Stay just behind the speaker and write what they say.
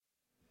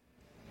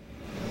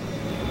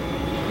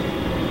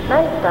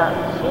成田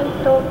新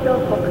東京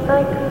国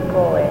際空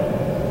港へ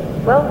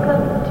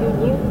Welcome to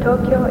New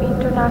Tokyo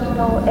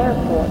International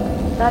Airport,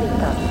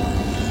 Narita.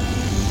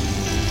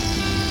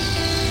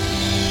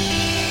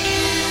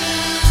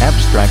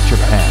 Abstract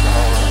Japan.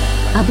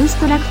 アブス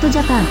トラクトジ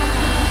ャパン。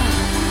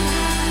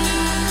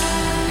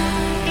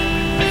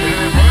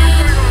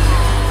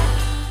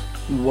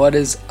What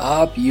is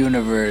up,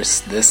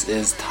 universe? This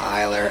is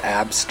Tyler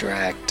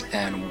Abstract,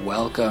 and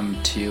welcome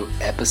to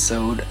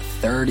episode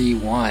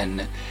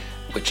 31,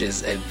 which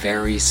is a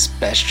very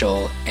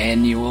special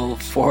annual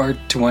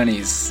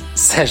 420s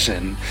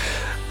session.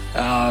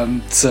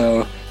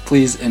 So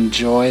please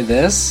enjoy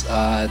this.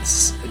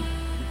 It's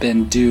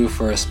been due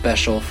for a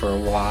special for a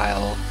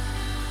while,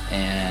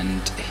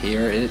 and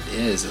here it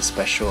is, a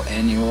special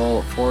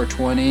annual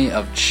 420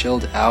 of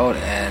chilled out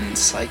and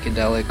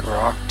psychedelic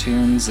rock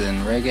tunes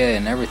and reggae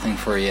and everything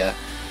for you.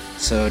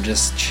 So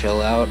just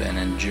chill out and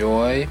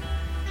enjoy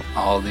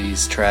all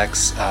these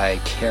tracks I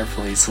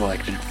carefully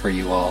selected for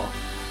you all.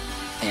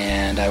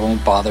 And I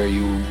won't bother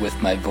you with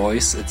my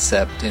voice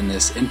except in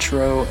this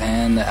intro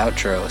and the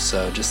outro,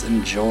 so just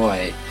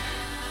enjoy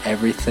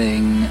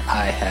everything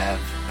I have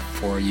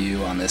for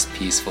you on this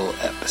peaceful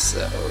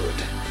episode.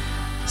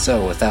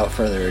 So without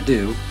further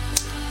ado,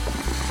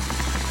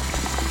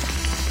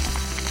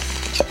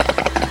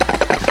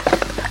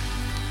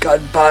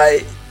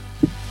 goodbye.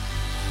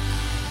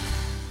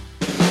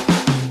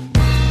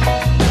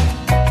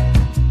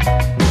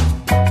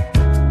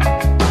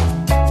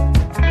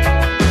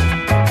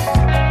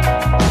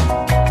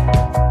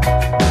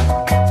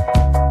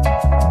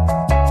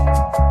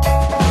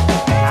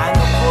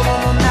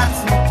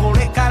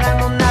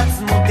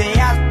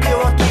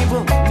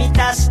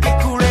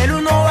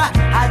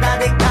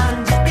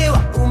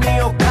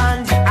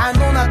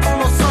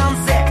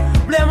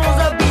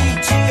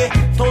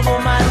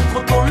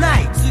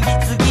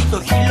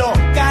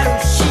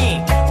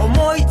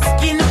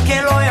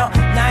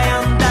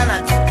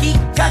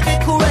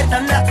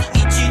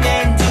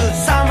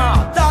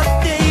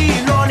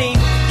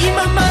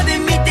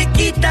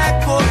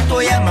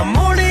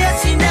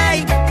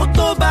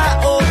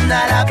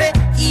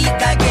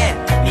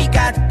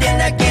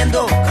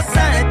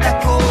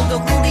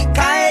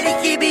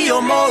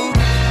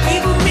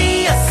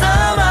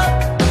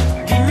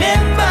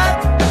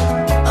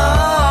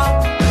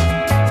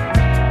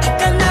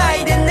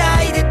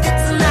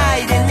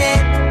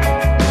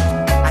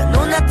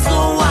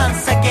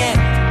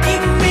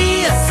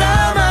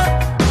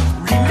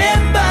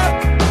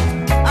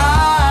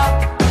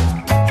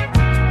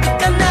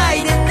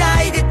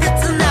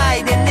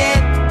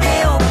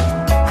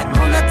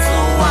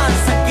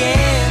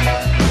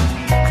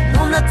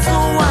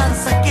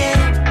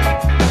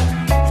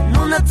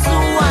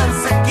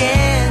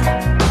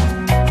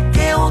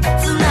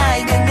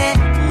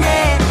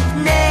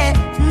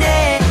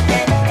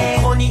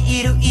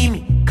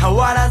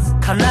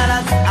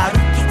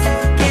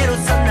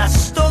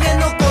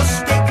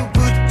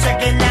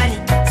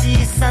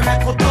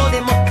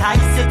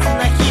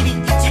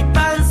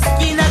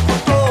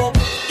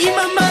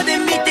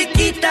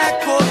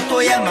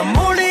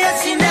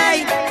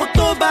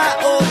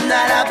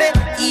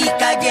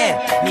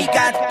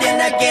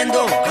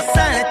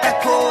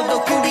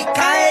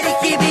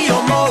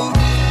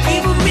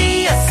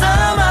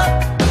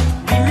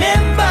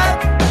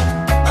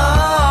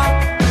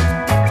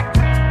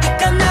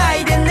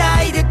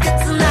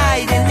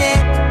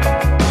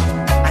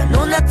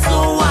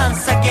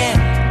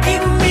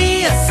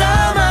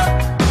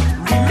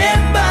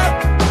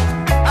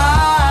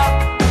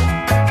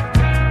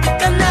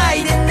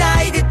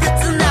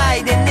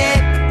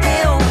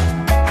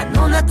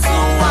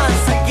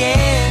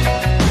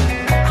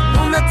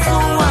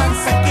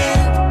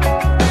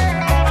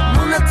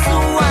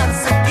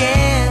 Once again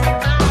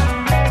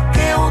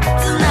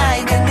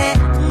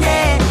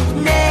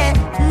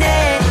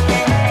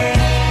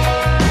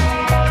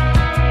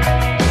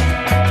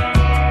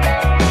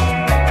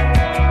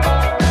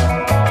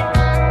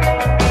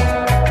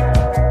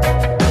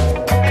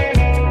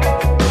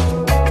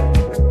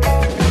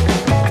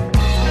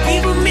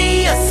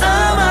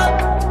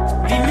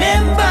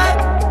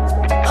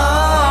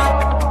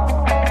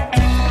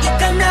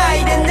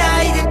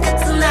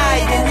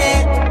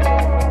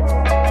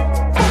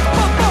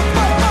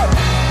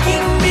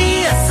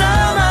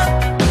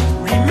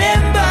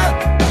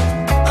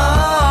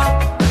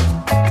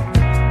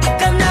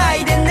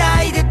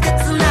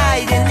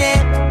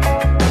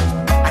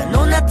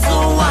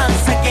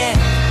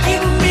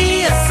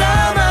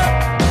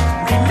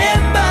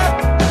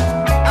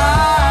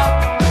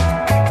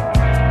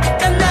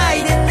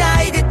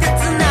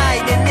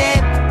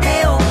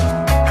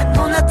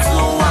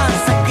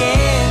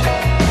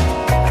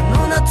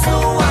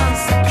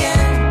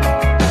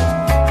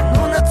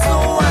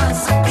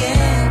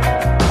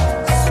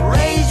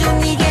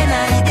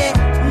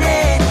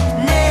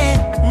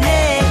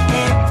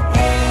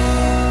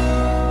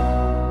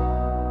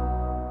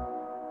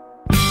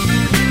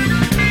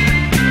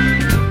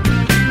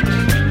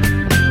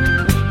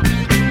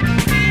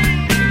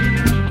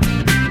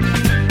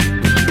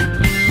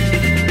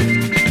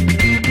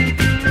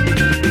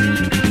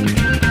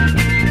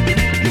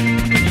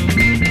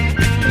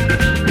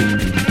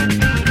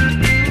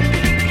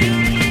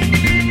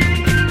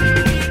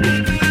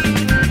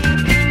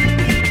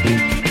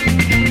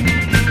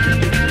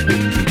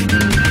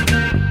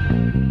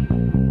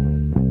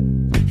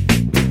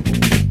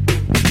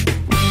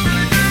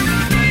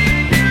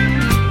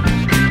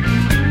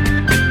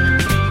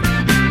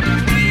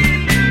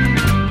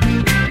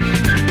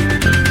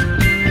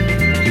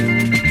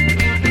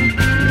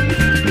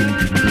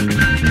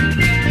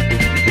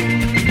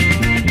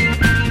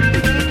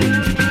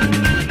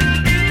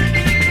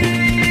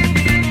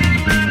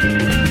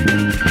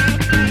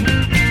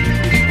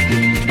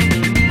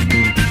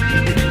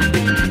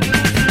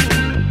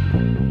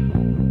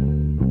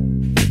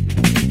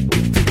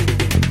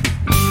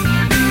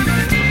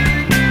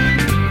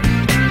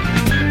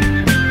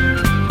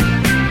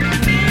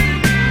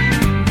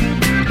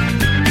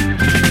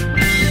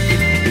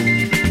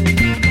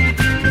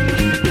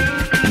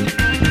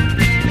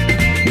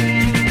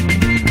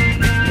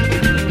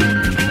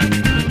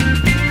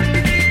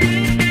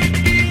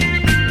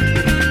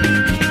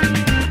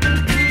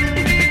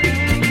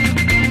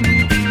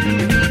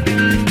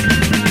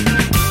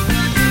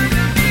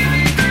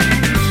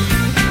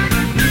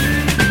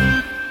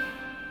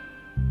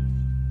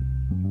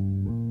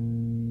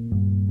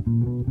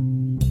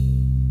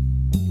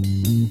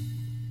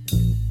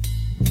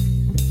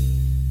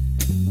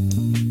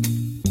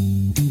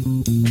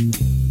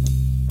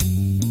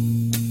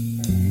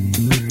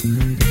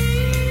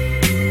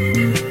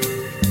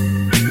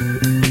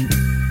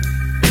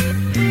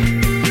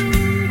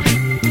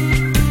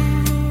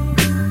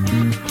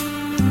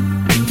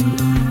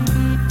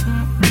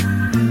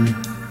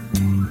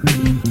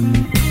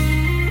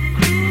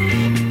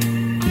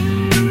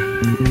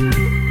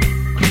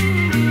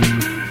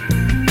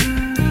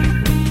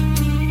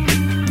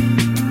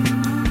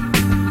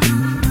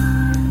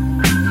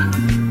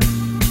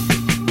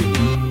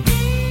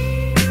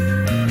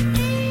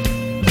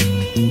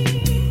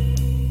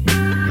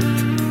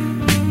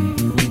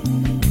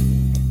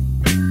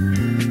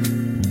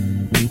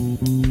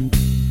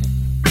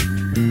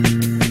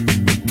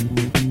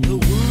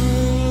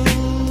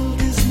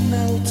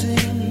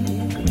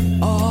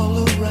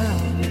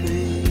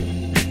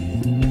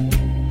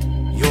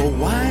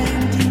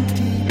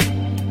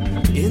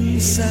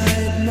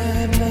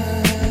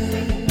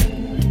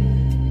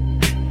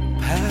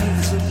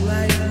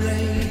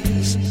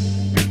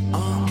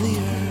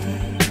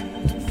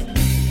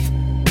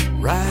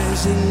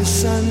rising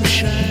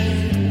sunshine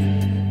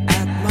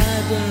at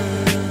my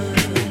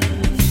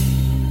birth.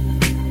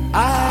 I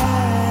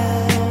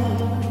am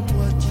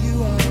what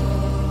you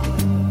are,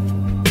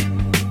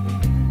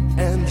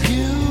 and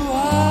you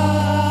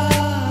are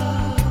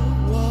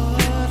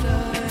what I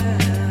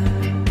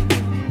am.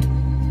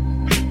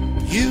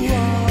 You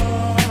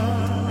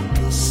are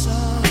the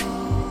sun,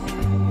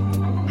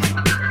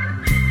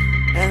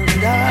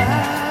 and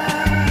I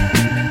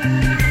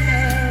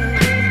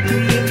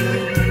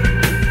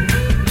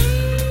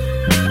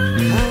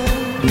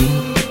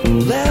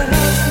let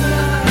us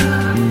know.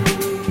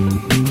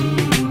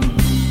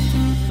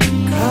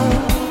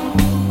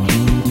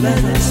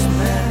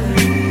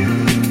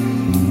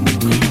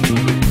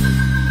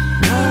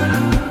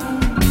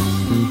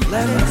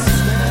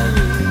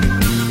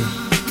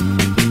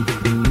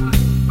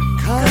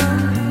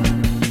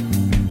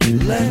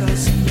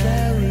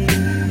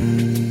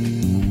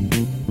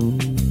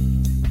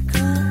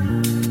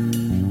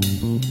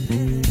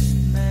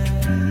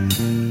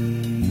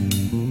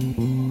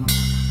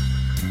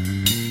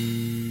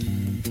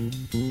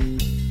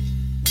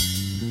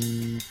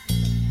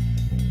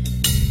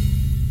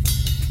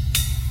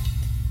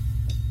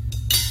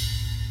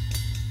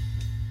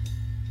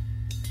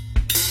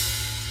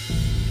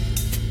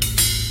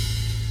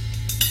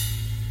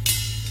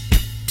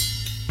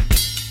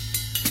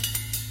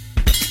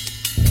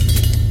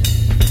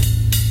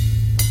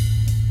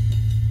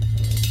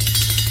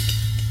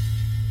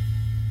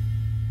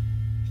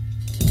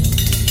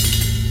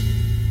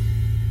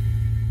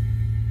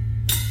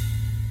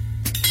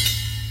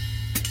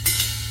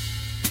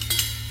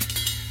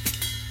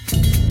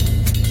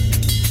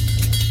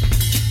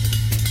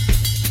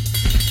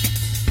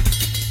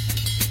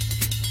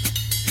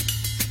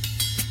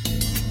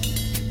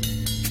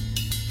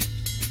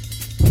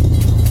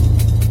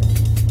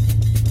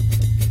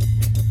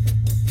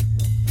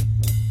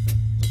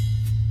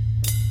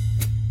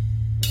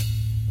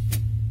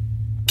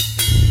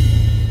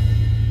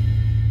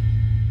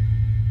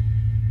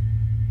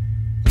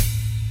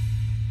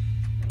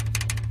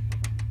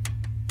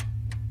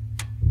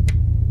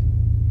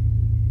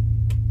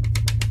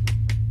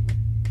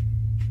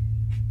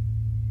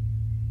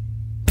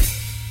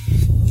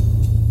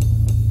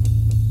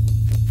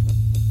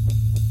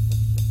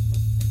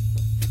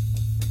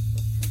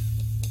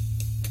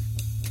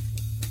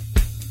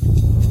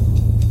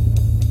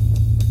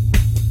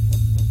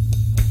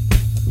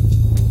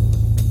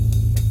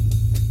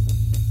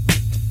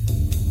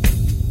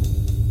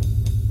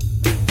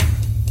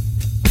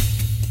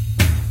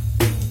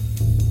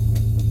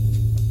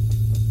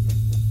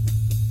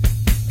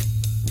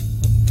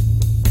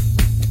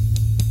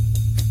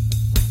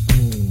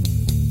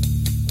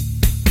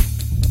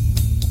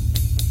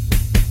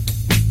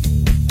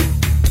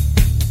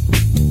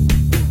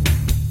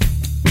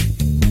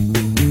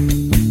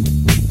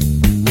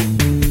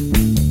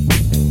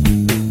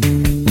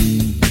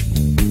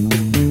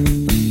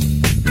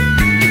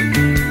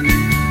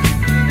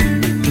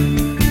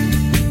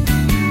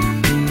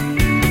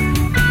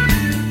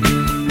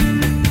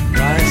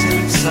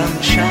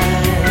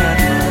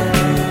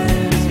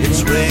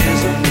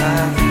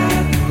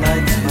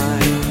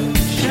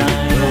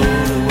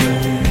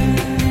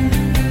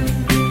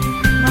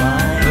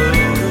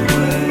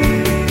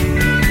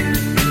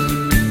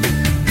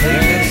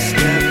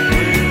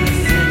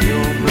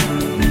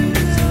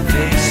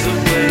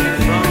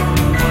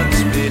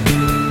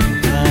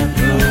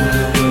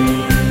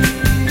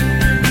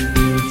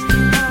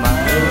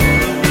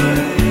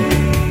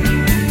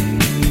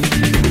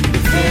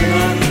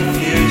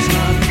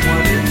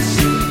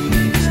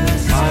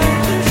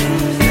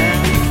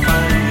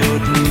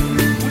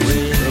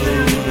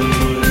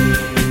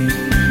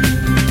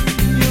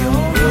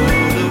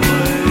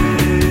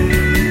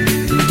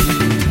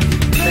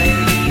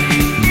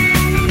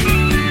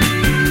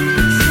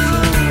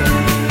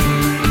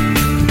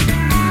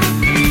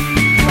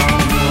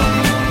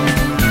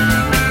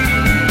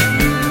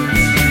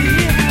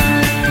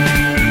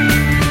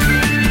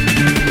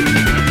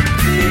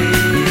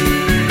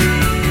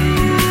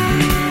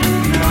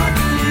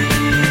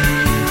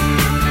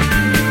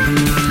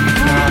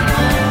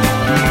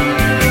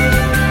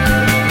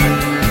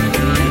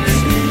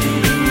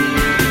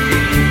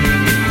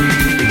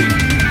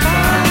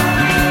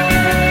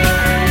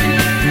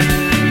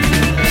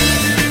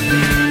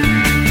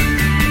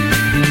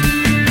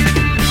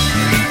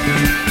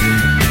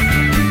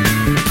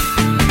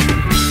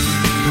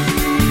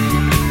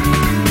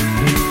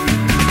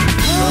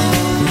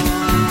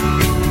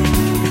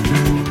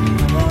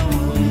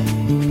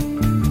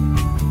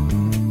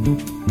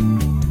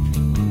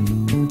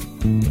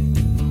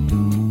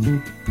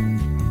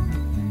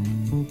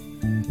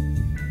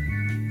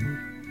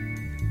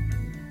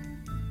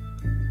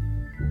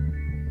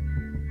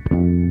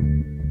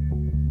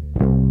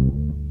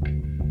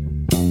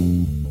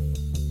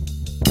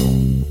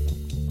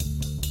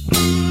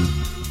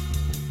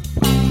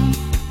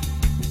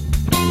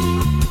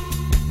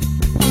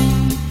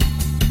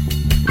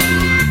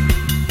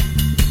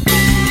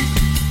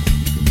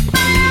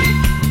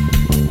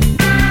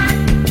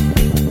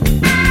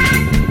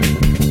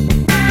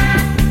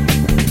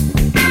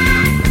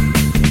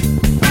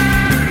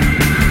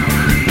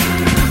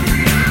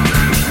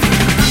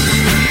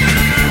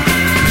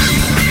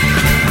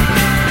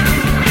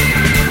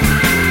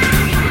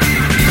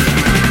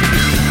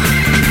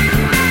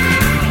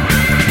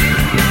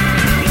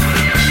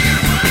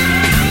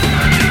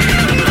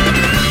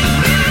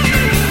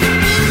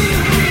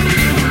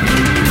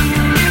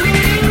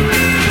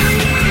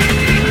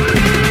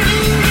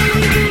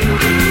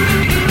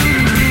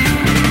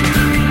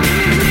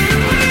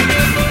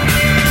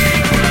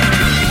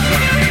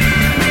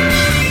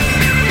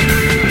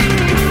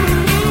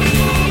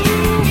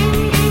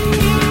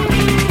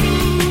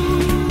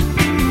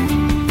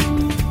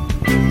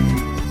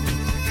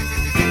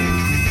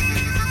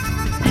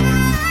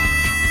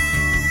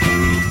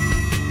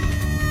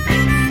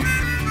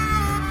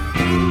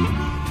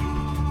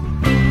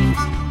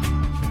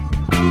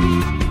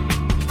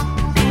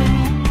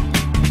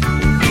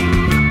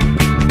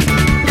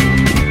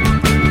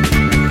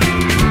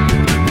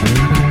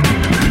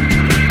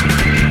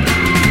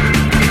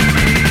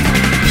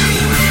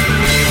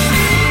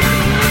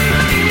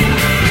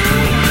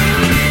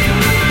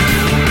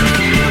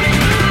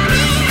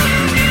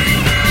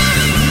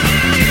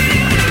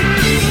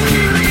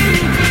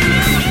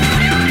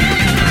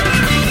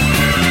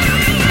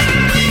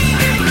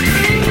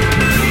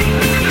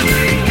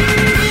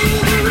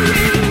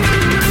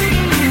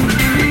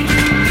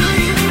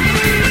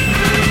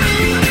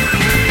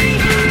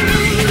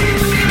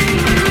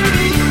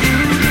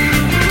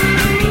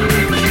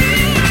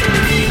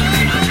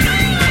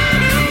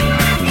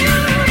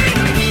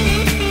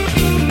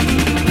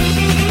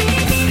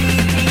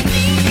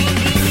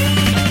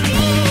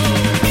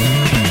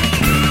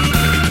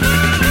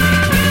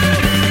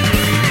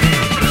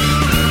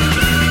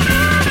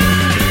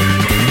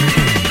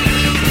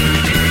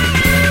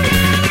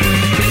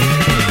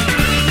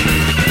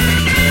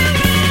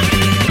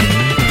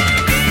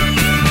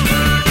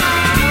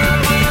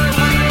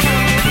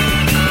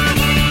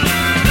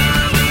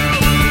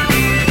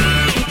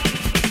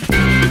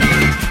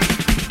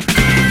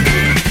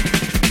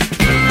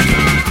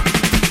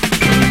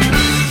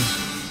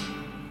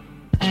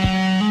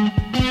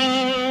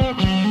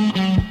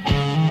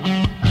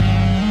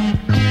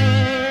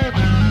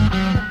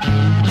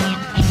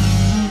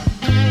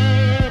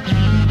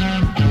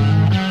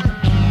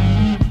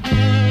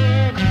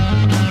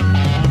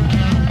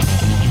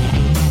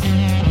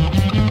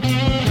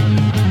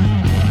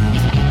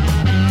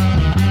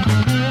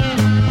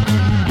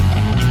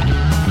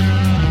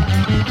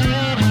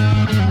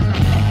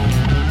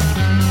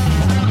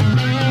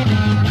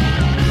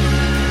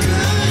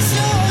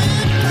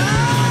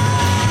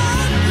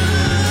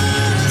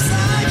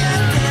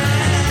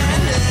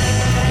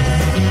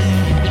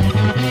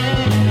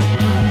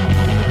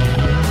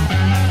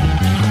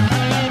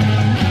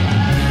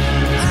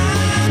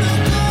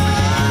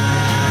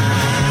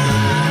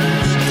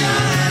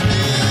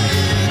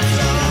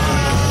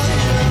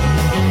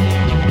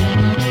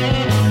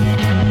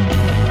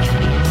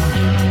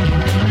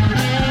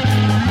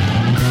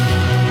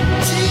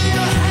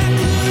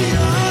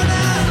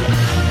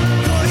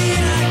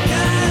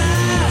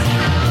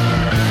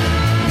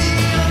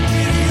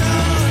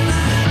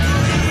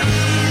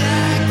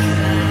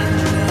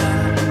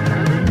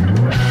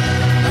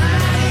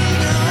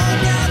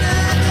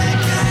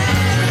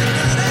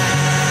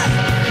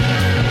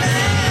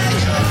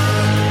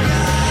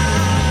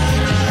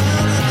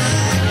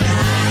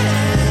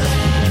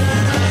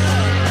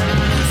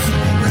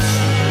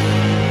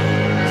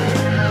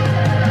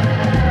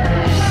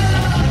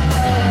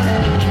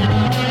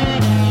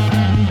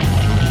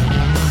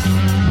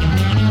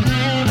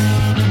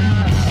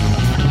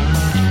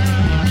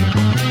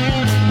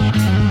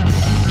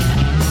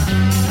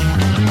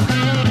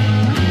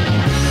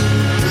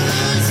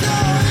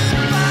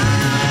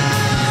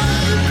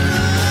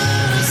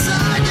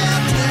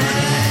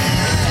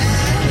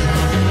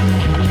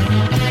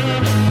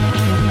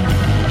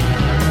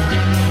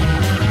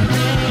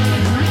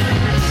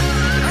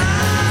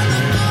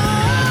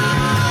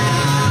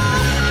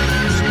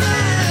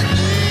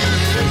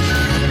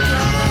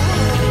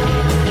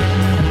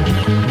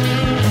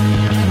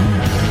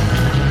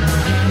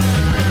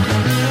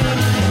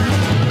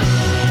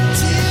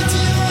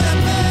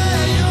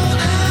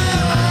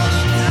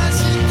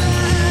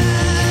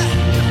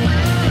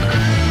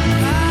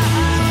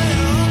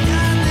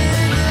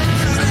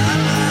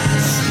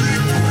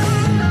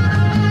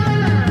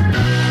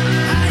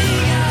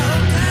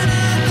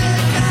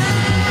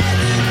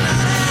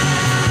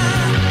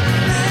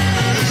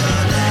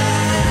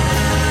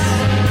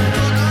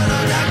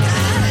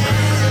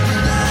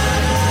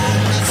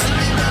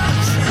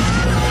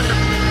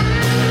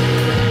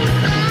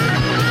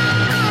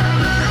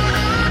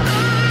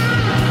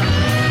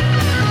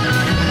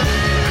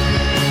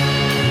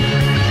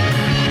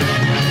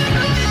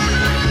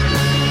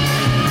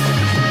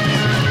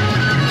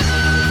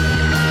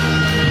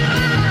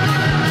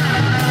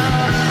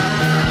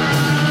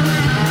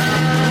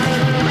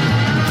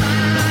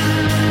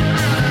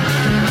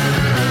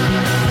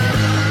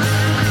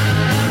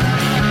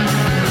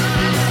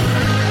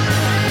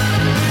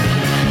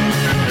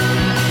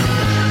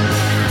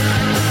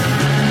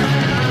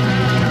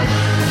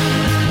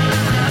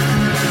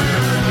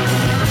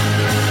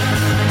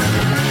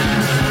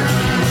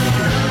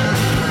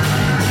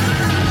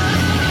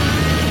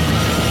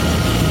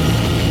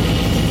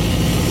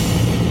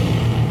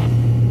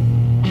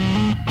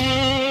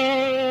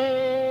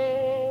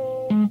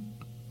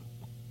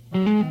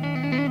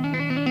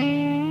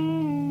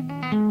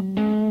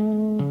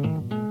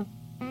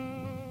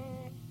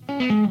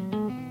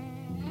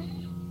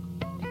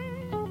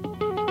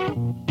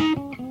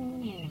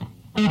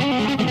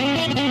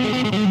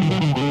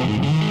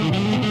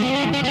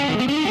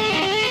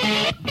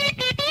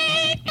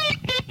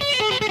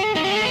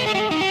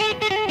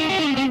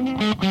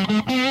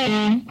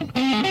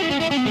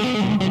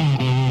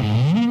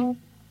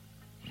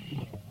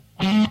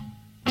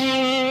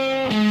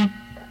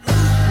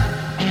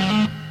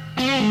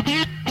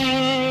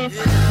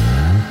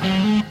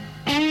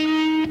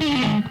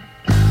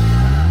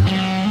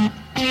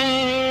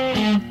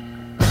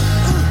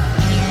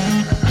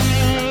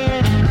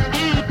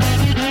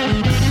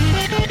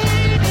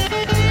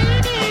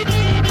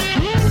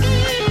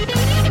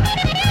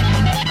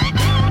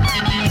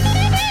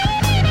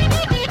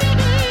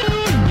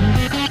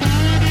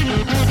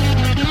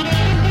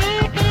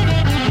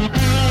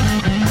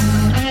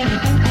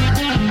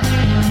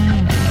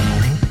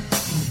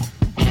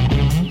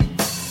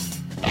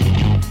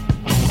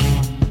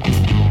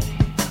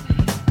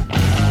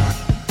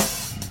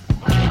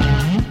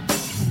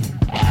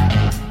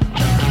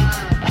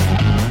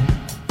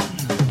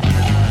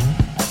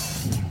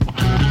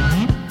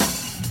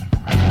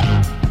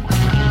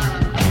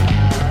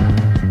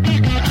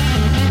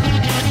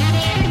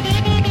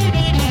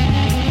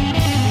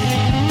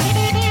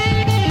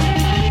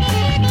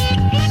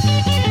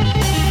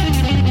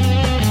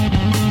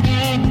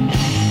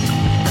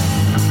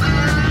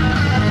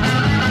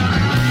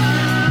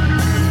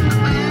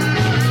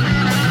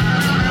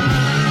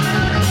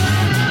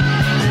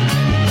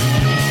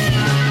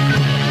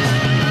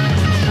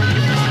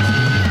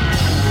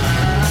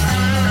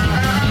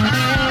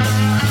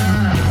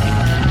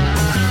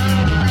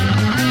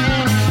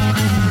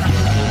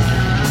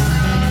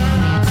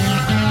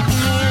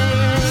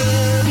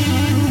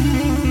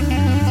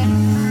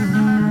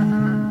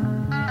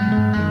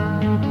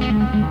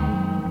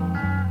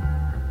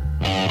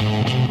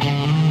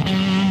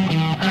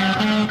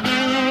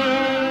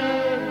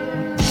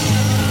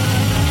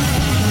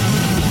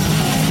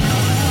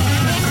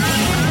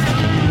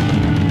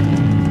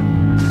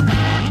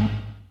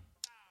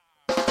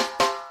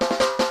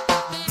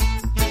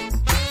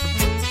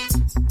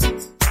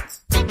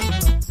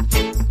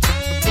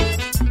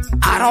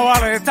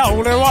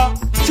 俺は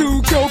究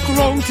極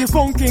論キフ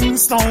ォンキング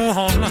ストー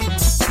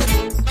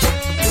ン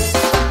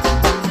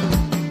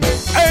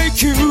永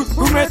久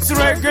不滅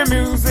レゲミ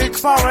ュージック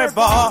フォーエ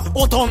バー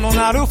音の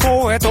鳴るフ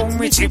ォーへと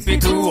導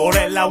く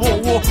俺らを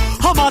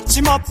ハマっ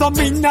ちまった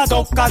みんな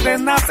どっかで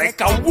なぜ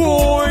か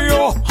おー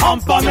よ半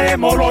端ねえ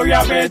もろ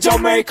やべジャ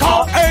メイ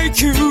カ永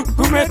久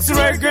不滅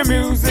レゲミ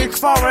ュージック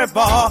フォーエ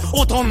バー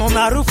音の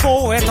鳴るフ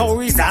ォーへ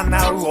といざ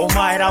なうお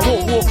前らを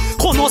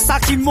この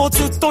先も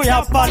ずっと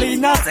やっぱり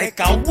なぜ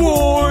か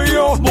おー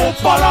よもっ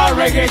ぱ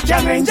らレゲキ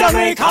ャねんじゃ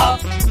ねえか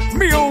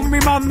見よう見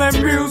まね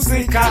ミュー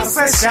ジック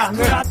セッション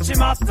やっち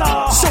まっ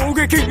た衝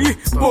撃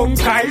分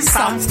解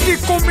散突き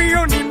込み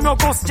4人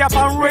残すジャ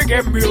パンレ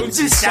ゲミュー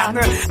ジシャ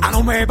ンあ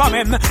の名場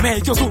面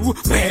名曲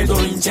メイド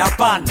インジャ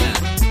パン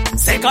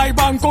世界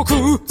万国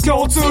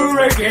共通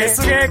レゲエ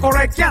すげえこ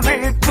れキャ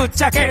ねぶっ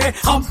ちゃけ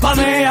半端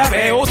ねえや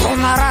べえ音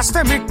鳴らし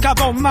てみっか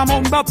どんなも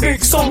んだビッ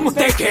グソン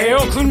でけえよ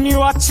国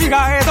は違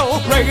え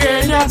どレゲ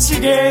エには違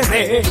え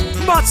ねえ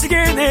間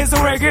違えねえぞ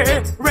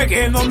レゲ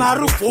エの鳴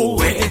るフォ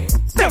ー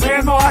へてめ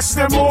えの足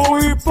でもう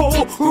一歩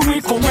踏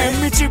み込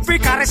め導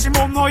かれし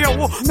者よ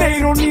音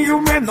色に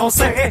夢乗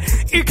せ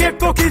行け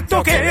ときっ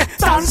とけ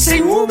単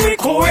身海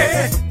越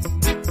え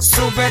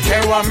全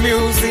てはミ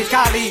ュージ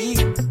カリ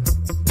ー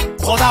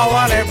こだ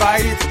われば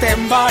一点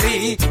張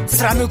り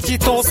貫き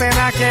通せ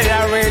なけり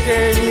ゃ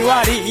レゲエに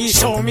割り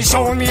賞味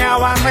賞に合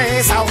わね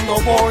えサウンド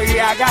ボーイ上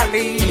が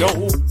りよ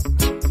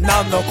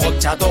なんのこっ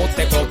ちゃどうっ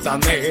てことだ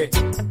ね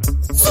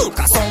つう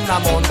かそんな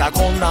もんだ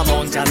こんな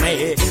もんじゃね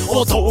え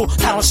音を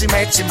楽し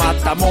めちまっ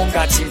たもん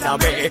勝ちだ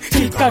べ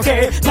きっか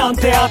けなん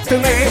てあって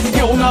ねえ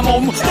ようなも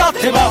んだっ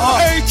てば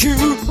永久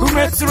不滅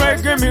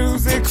レゲミュー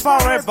ジックフォ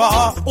ーエ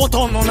バー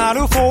音の鳴る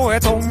フォーへ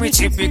と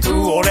導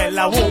く俺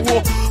らを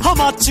ハ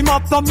マっちま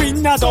ったみ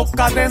んなどっ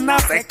かでな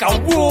ぜか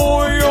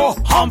おーよ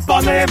半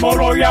端ねえも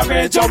ろや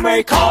べジャメ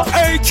イカ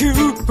永久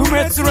不滅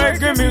レ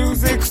ゲミュー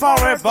ジックフォ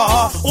ーエ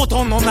バー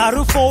音の鳴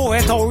るフォ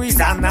ーへとい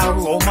ざなう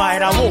お前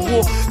らを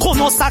こ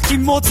の先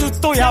もずっ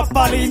とやっ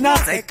ぱりな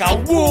ぜか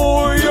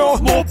おーよ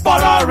もっぱ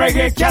らレ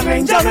ゲキャ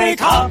ねんじゃねえ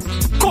か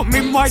コンミ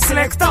ンマイセ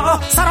レクタ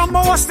ー皿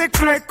回して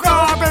くれ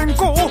か弁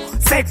護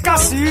せっか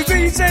しい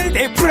DJ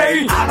でプ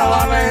レイ現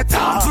れ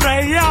たプ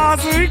レイヤー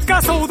ズ一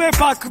家そうで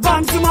バックバ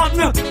ンズマン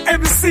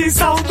MC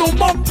サウンド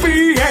マン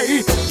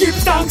PA ギ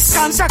ブタンクス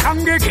感謝感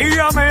激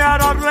やめや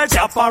られジ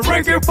ャパン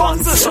レゲファ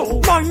ンズシ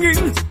ョー満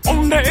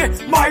員御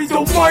礼毎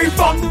度毎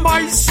晩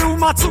毎週末フ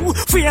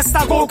ィエス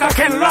タ豪華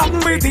絢爛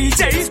メ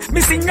DJs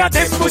ミシンが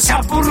全部シ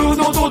ャブル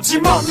のど自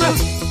慢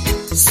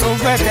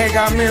全て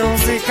がミュ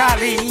ージカ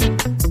リ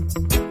ー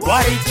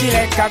割り切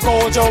れか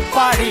強情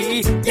パ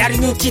リやり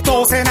抜き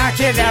通せな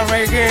けりゃ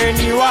レゲエ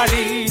に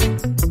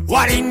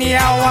割に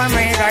合わ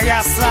ねえが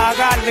安上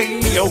が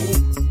りよ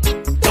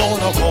どう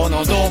のこう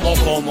のどうも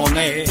こうも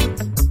ねえ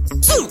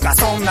つうか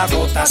そんな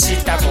ことは知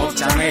ったこっ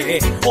ちゃねえ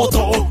音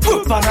を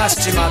ぶっ放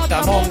しちまっ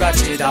たもん勝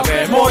ちだ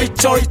べもう一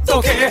丁言っ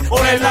とけ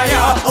俺ら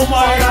やお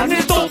前らに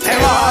とって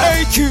は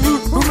永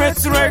久不滅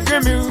レゲ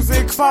ミュージ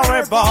ックフォ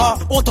ーエバ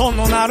ー音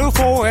の鳴るフ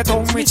ォーへ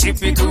と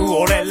導く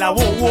俺らを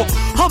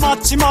ハマっ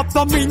ちまっ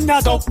たみん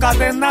などっか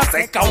でな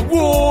ぜか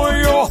おー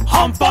よ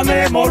半端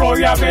ねえもろ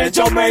やべ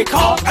ジャメイ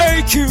カ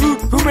永久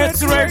不滅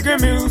レゲ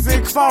ミュージ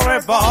ックフォー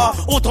エバ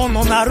ー音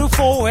の鳴るフ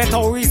ォーへ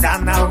といざ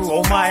なう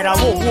お前らを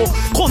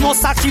この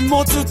先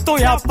もずっと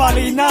やっぱ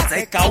りな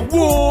ぜか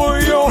お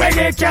ーよ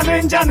レゲキャ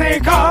ねんじゃね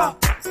えか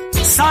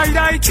最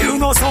大級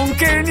の尊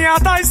敬に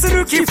値す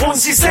る基本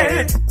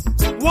姿勢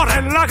我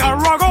らが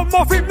ラゴン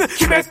マフィン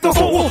決めと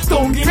こう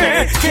ドン決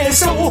め継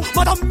承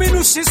まだ見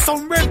ぬ子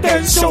孫へ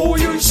伝承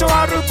由緒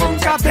ある文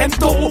化伝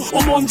統を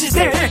重んじ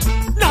て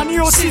何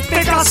を知っ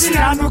てか知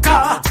らぬ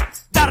か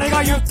誰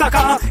が言った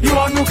か言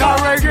わぬか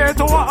レゲエ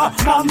とは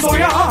何ぞ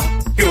や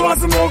言わ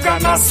ずもが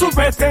な全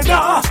て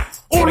だ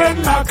俺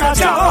ん中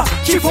じゃ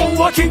基本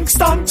はキングス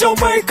タンジャ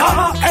メイ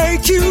カ永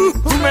久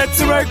不滅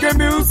レゲ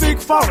ミュージッ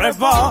クフォーエ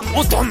バー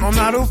音の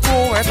鳴るフ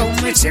ォーへ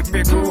と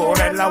導く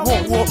俺らを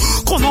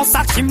この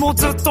先も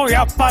ずっと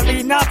やっぱ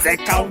りなぜ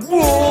かおー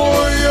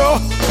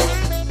よ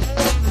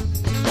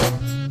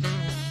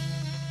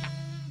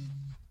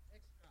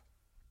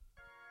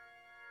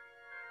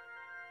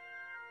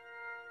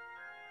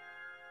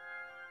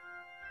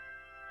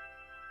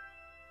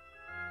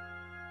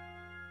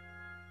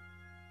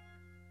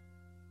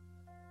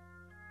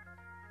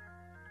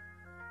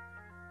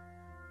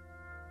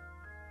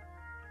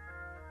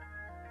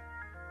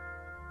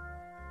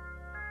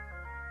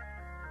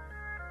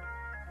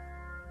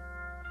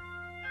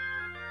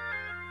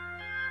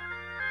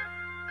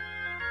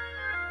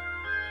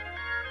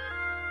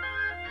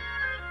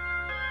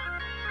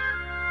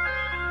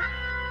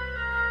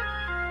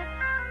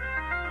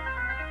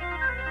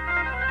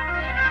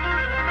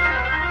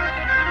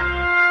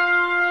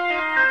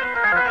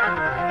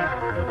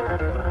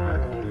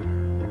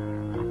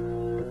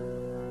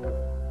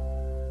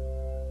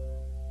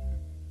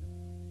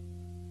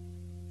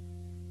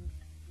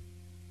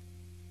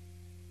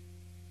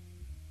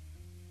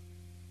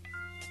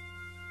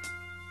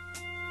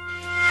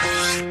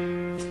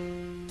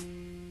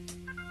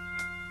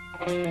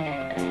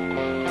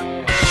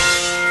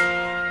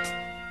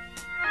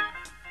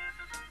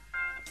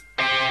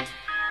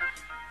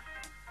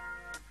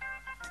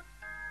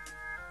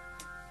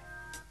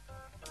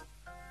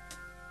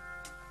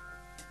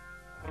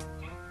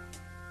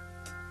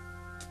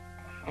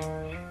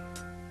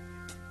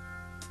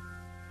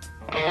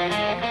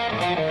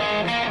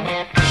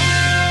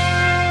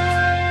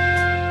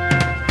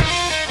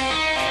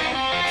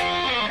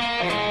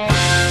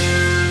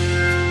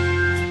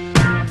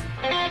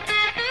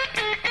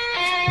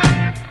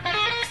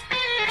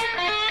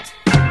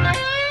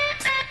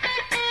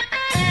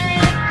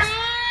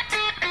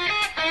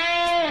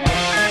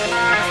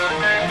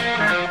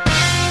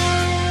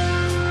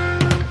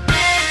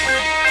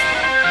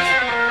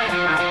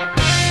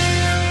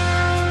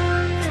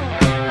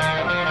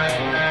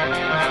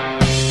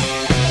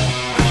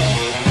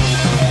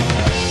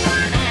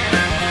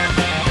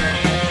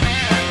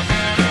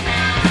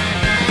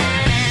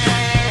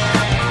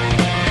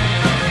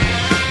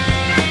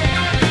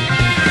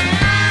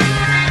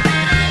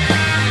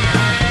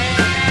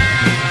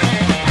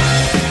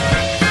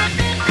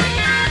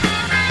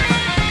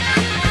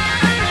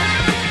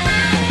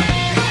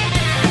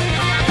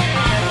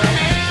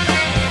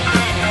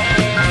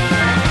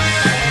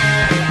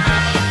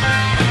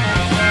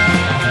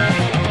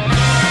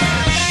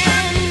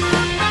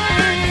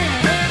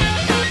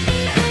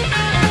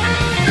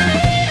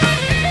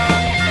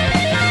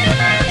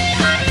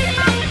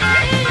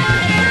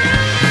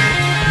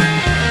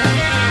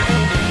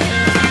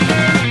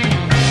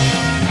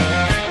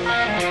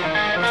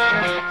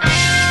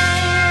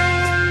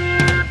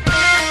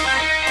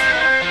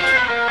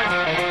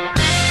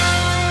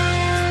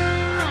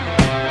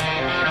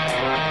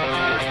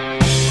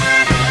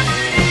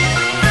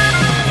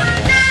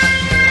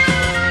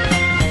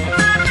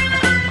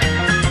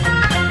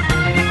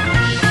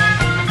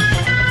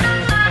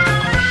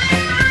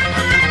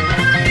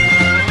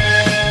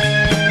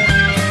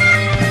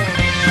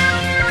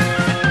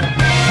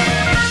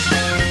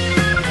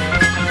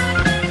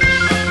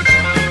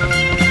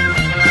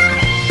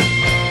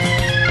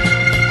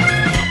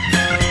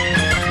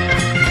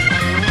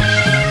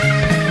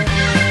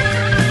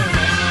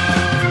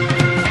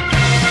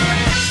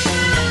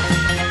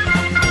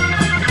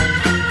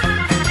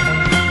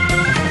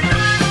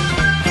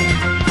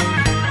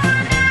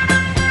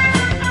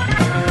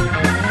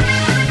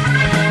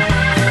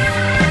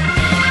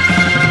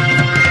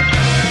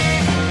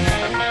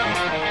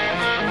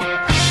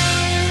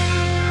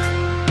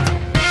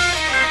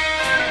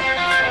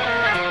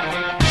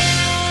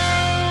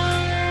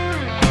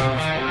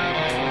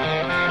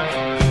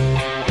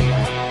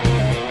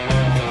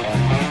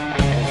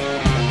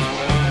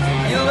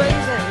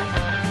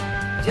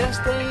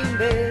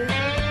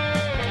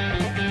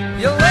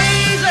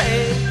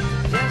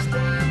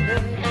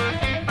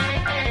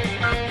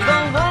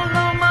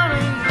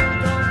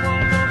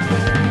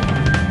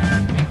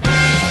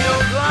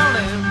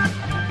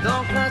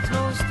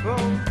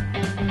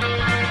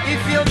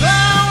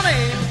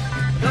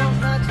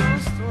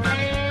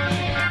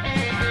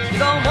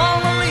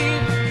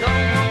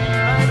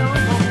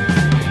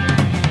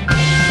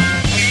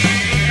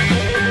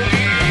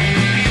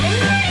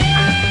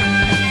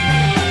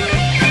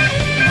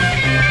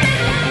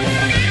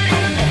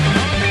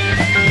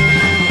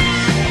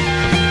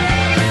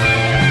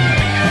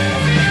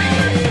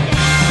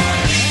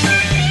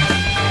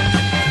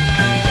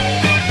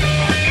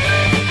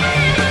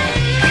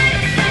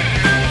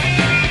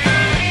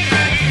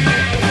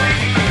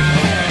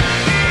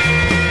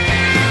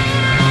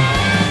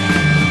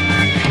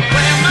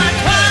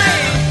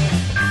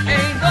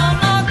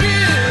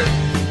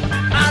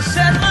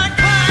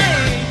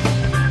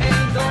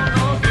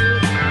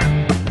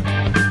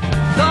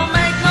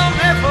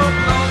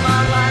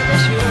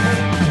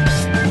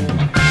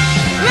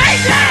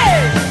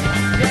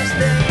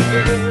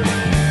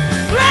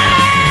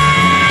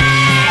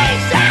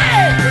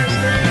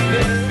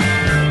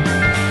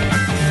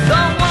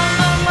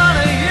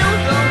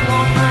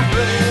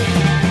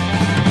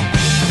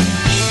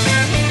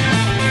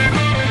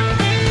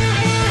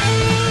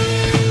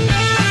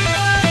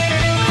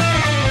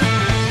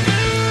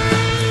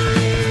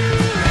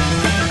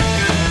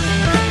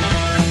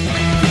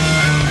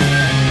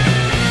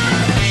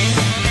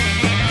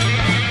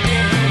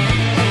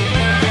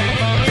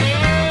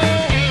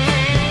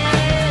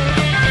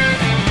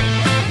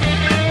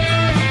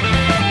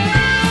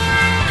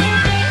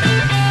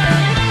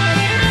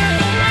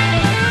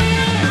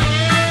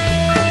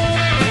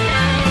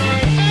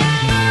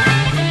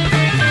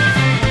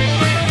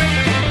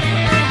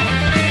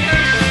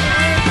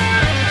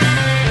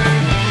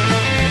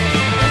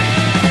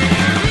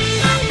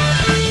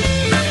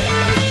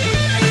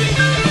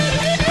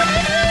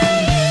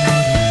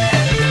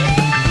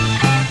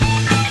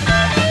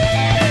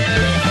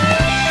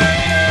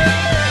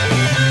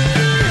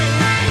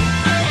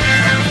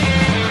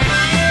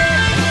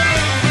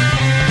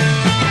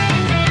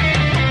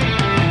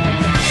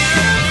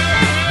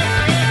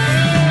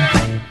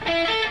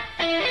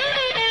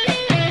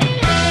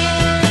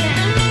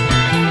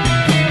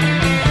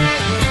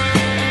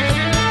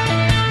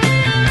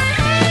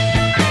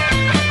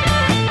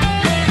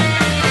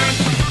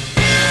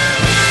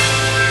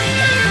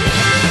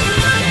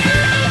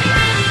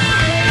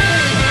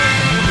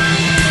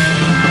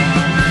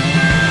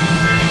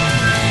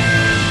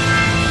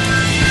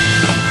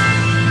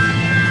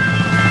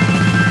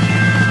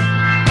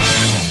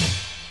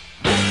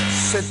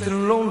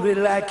sitting lonely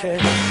like a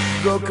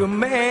broken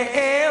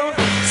man.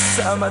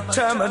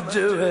 Summertime, I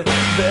do it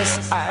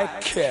best I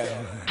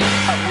can.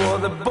 I wore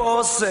the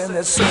boss and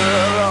it's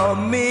all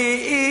on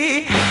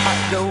me.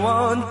 I don't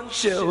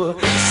want your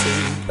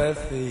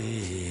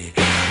sympathy.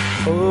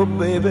 Oh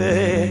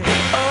baby,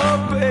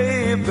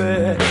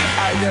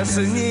 I just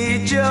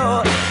need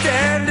your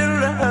tender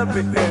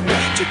loving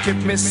to keep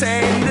me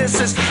sane.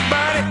 This is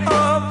money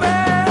over.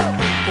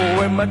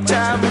 When my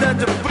time done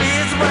to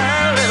please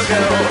my little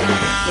girl,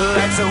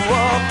 like a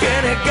walk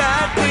in a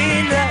God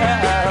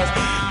greenhouse.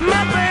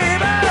 My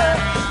baby,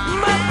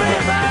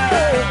 baby,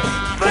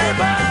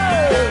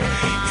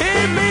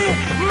 hear me,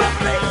 my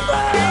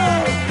baby.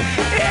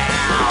 Yeah.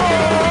 Oh.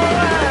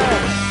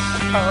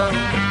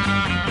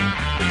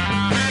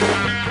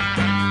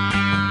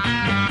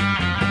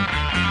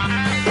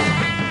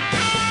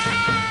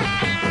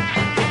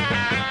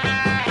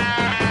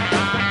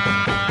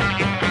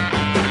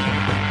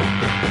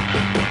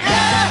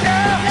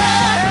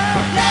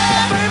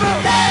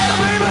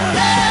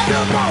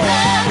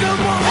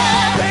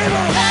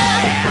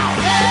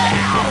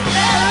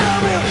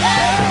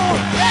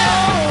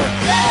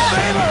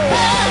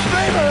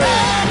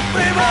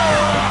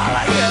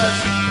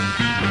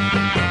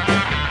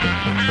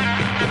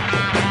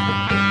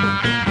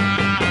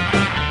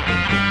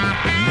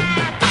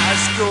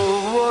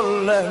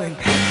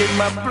 In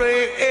my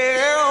brain,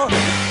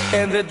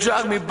 and they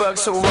drag me back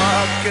to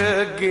walk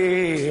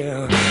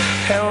again.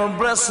 Heaven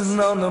blessing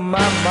under my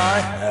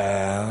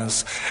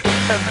hands.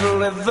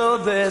 Every though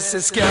this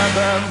is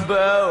cabin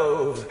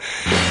boat,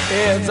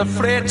 it's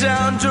afraid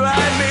don't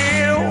drive me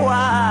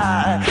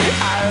wild.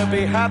 I'll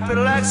be happy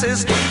like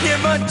this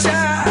in my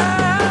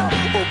time.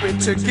 We'll be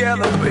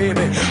together,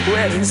 baby,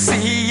 wait and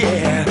see,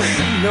 yeah.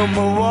 No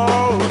more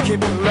war,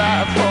 keep it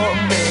alive for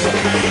me,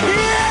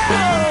 yeah.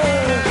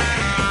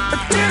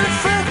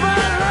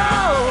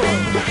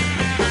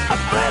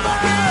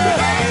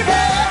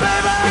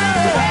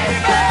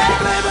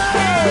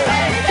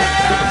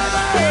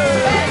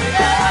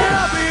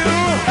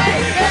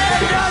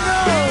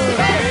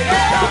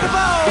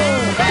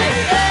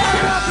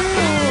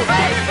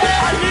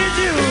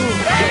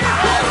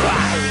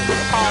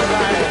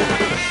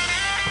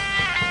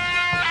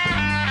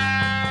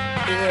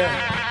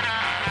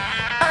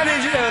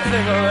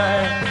 Everything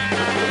alright,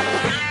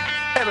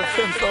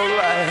 everything's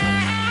alright.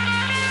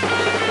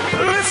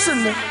 Listen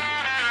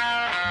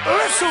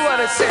what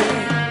I say.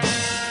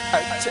 I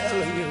tell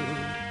you.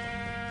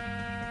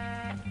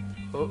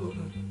 Oh,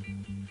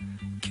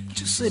 can't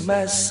you see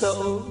my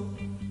soul?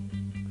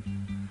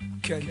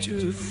 Can't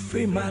you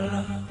feel my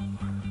love?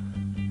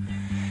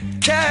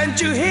 Can't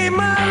you hear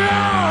my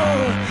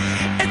love?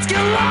 It's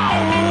getting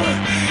low,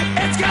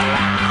 it's getting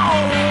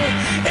low,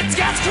 it's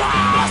getting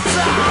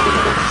closer.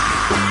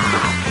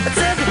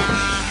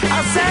 I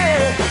say,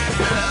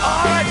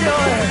 all I do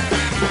it.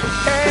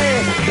 Hey,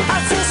 I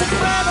say some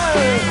baby,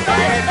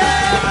 baby,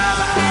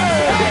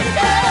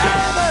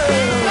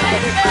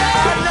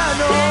 I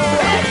know,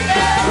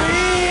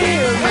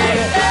 real me,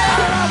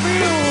 I love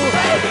you,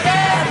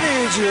 I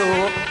need you,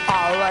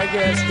 all I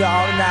guess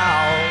dog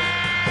now.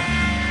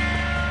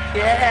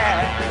 Yeah,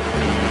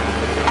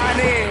 I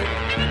need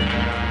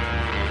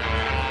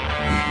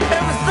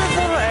everything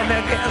and I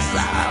guess I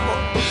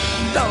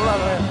don't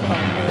love it.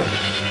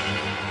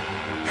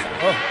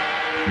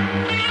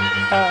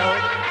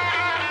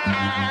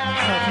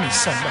 Help me,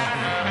 somebody,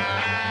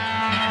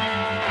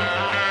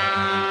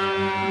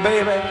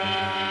 baby.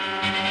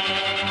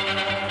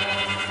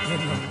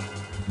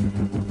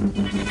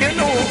 You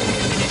know,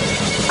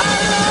 I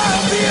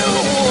love you.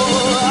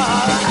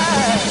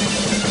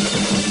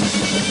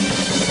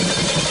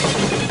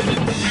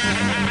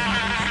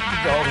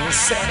 Don't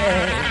say,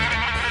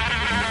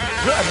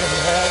 run me,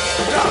 man.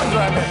 Don't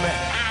run me, man.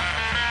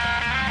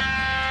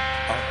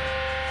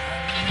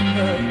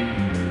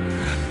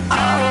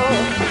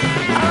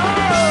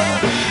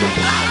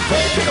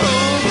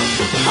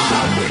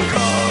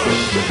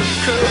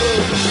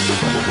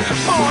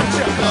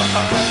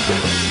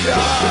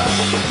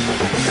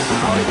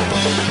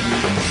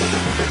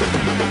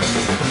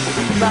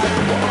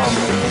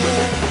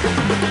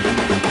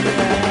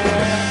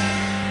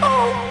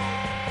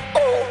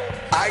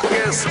 I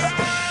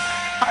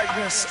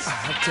guess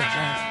I'll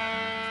die.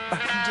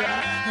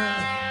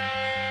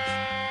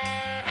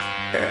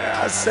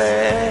 Yeah,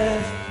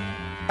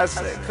 I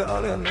say,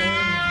 call your name.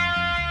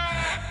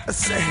 I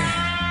say,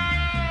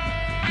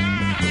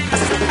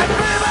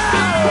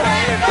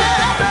 baby,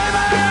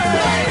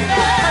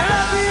 I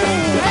love you.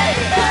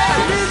 I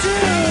need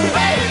you.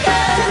 I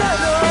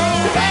know.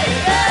 I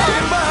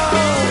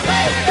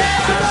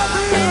love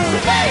you.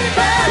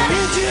 I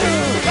need you.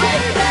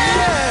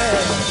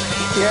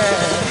 Yeah.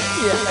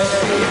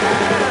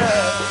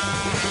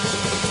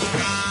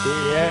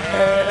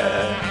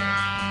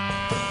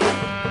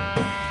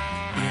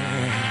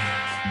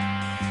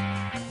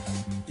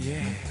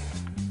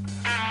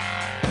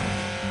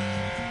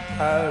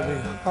 I'll be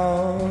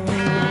home.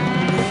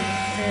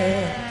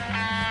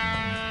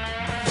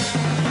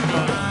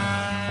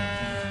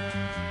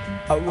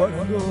 I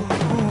wanna go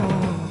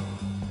home.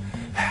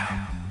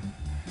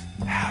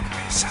 Help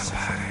me,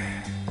 somebody.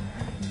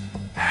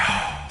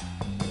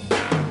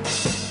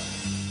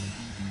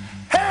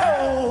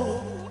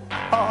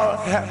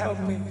 Help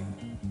me,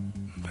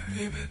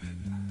 baby.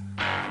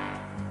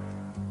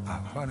 I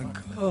wanna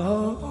go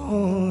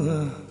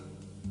home.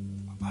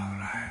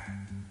 Alright,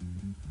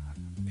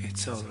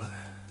 it's alright.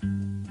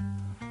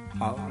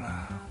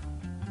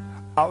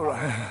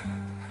 Alright.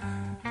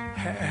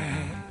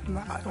 Hey,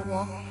 I don't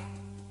want.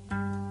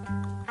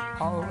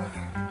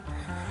 Alright.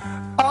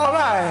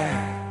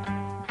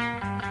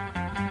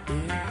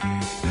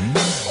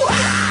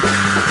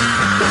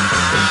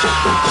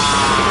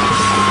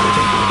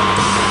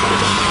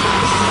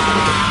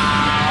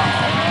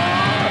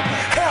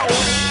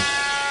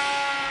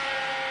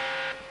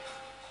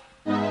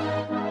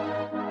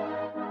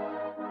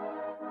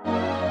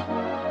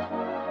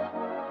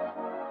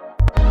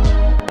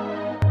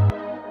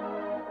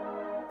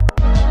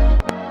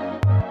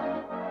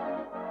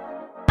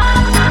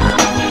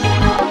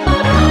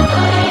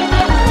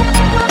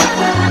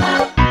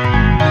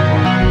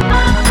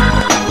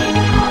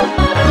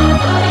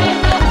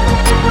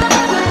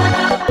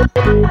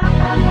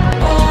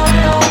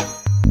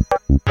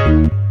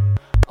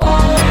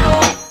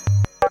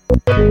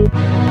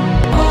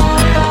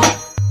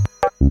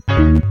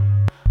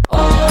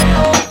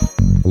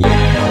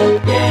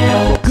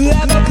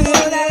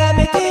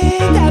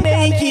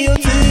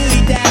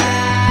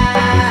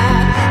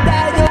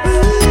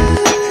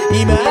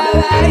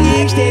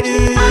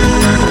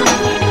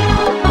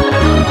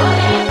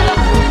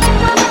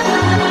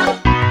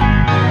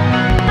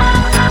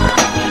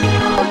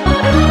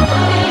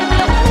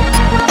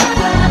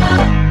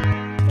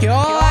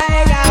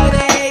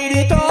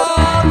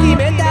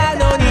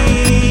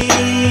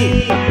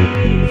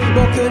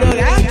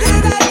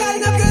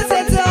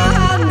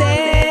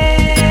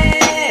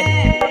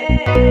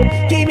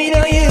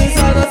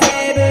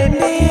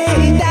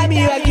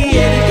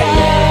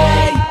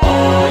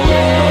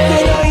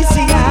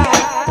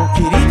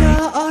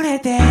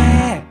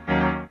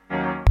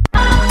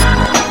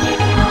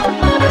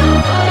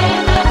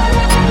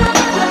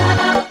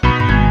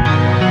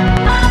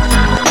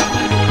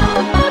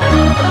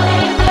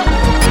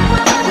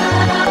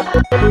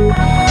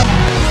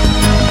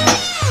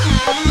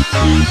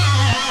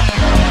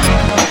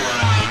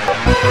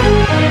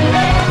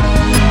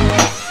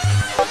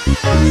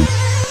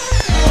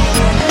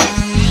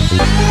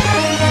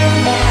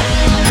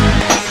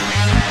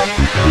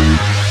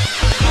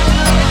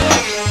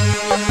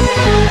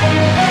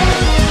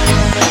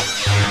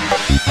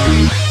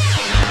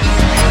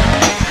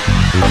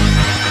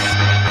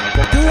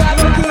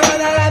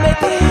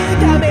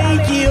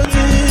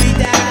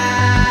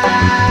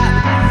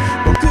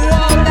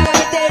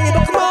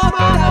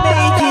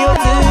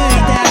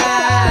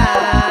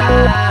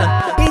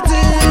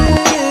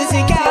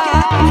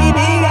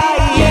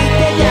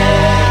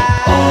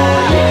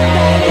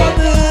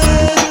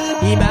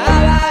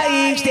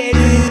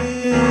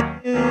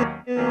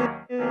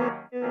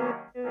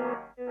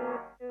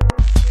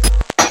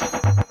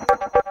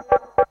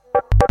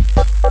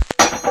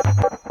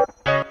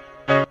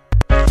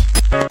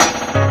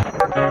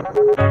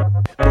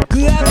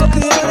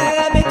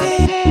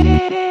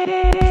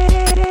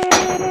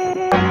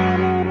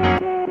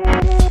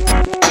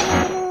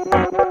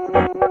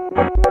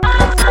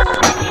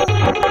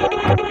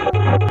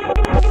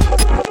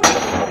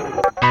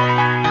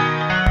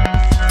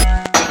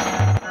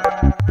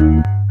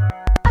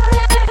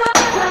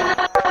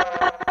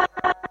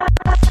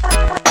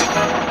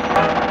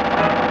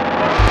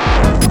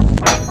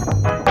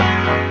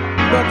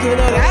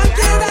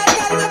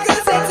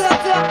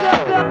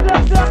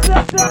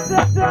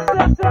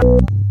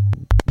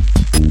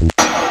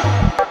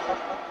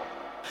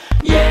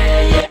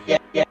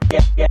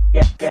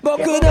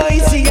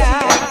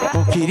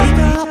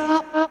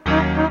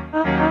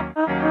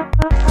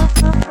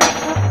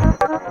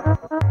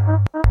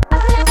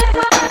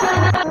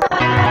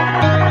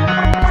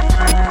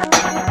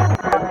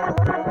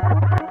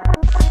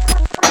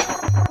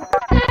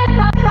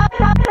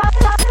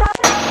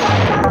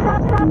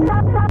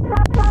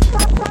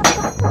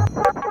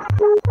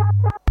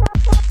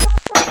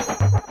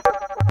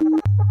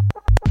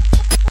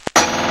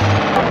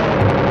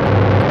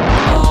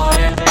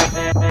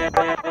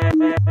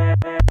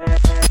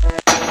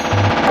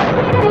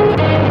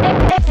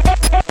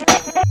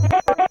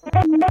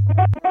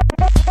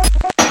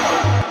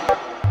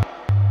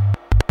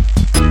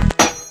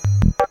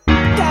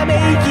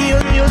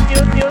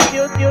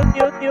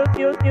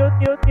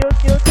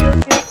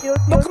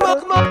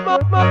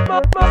 Come on.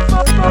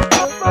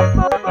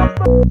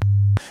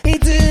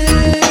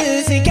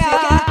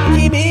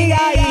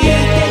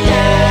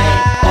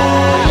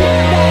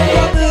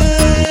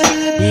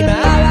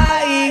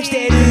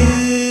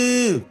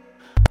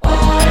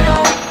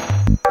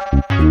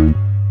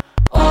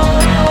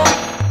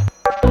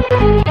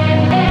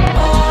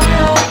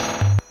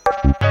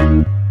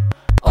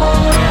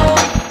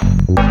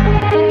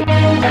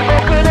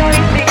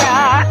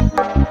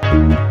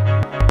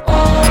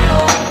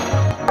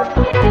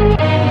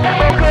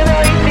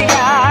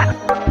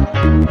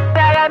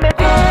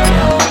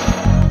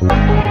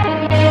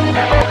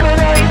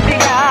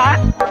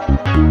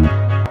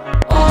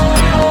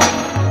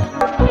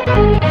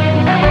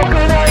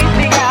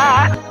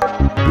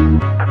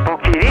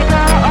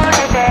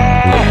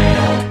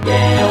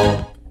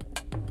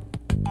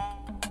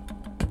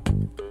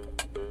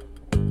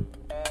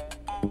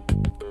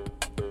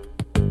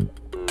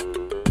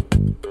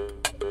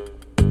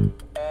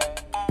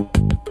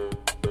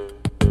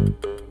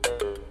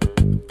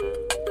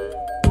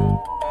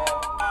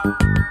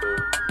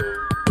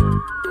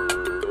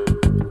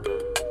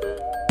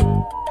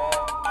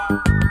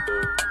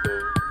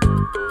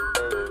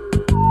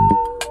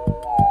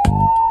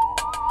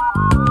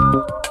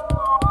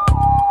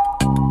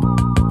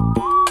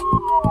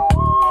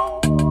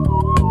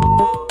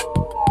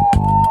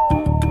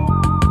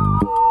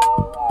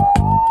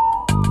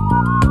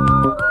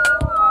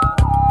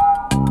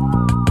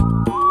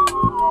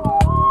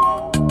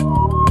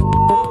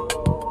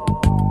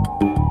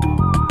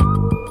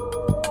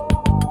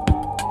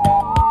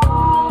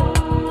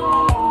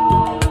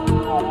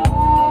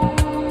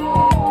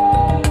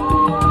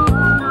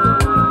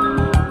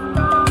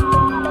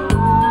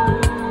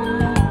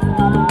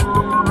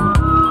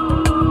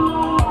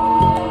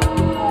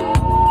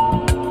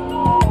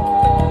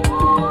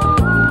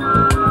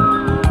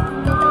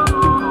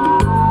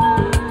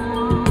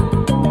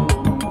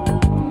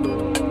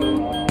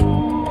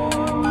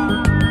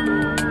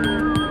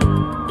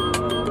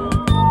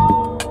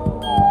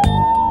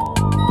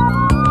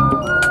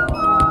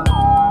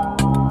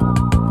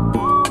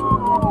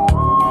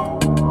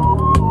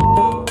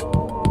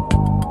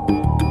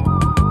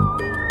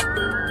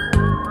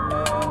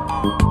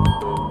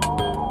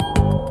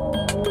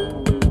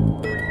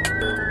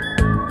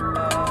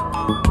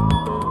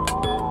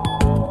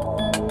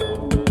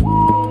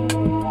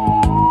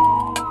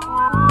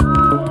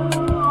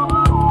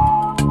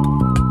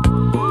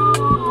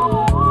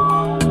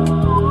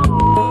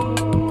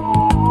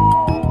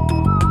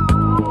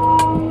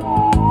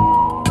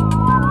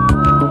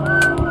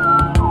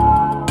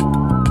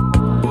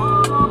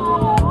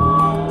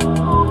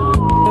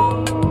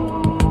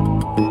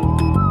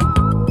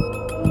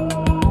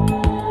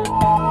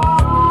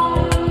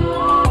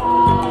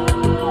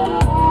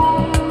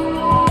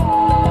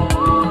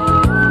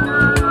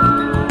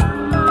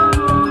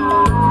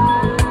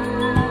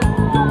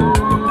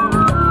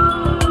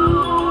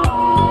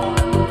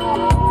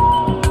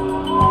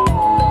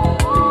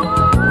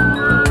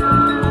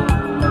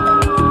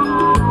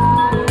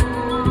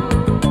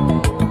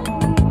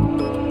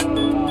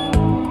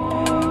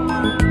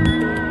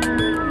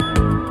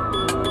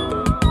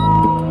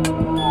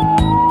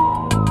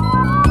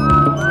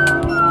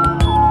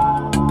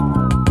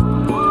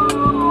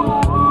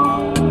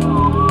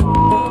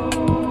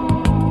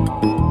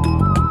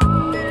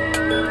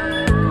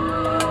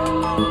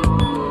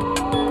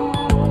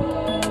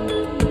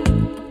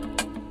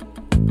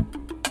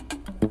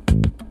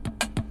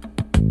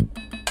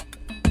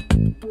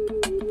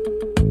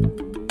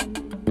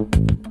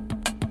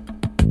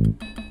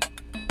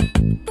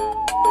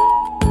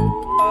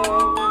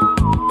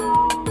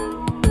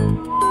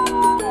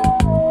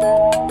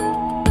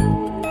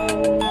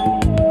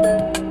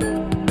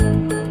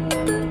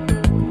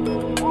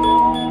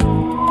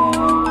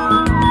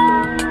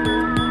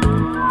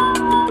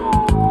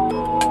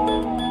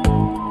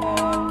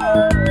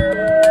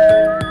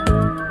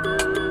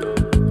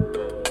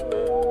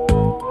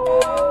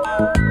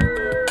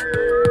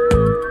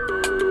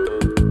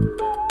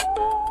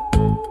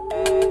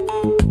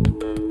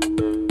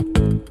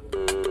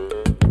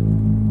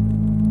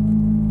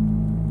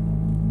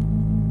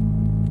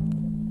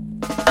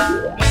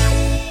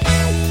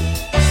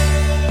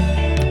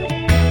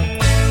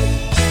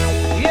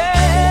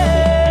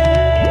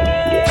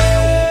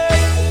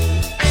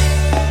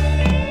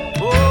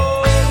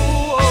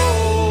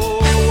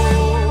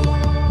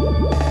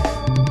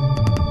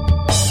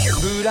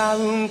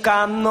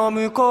 間の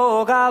向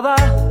こう側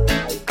かっ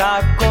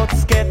こ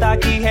つけた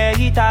騎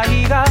兵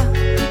隊が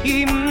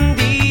イン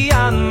ディ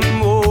アン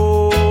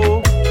を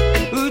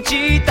打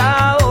ち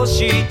倒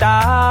し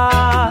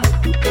た。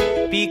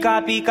ピ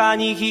カピカ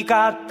に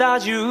光った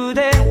銃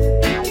で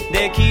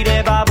でき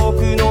れば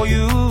僕の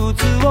憂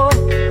鬱を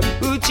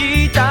打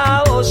ち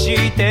倒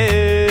し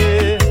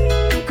て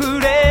く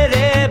れ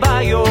れ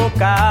ばよ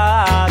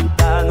かっ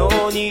たの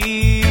に。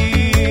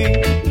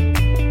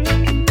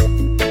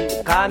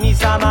神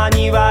様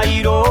には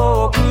色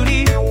を送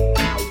り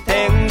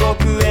天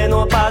国へ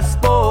のパス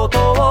ポー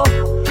トを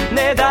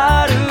ね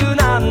だる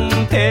なん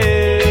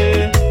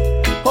て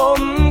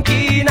本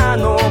気な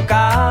の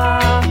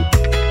か。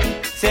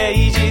誠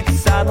実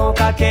さの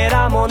かけ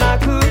らもな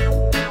く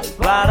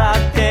笑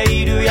って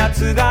いるや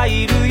つが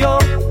いるよ。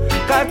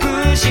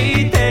隠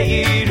して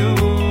いる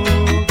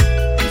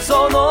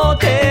その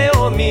手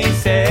を見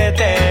せ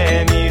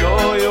てみろ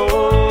よ。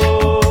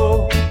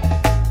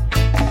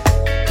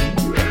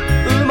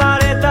生ま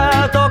れ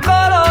たところ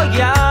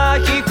や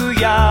皮膚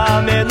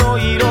や目の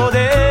色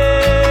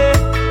で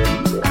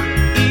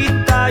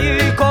一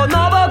体こ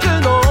の僕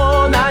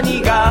の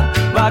何が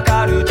わ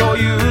かると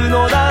いう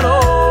のだろ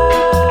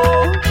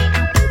う。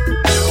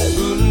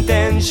運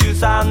転手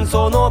さん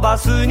そのバ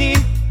スに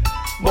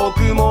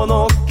僕も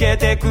乗っけ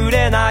てく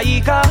れな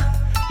いか。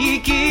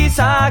行き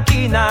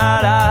先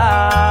な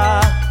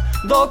ら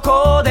ど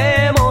こ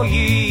でも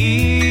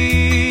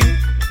いい。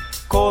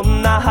こ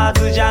んなは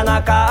ずじゃ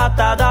なかっ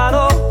ただ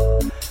ろ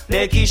う。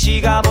歴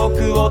史が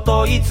僕を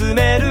問い詰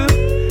める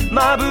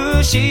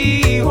眩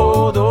しい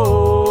ほ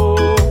ど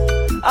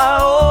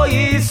青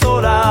い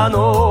空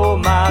の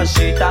真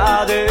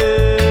下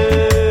で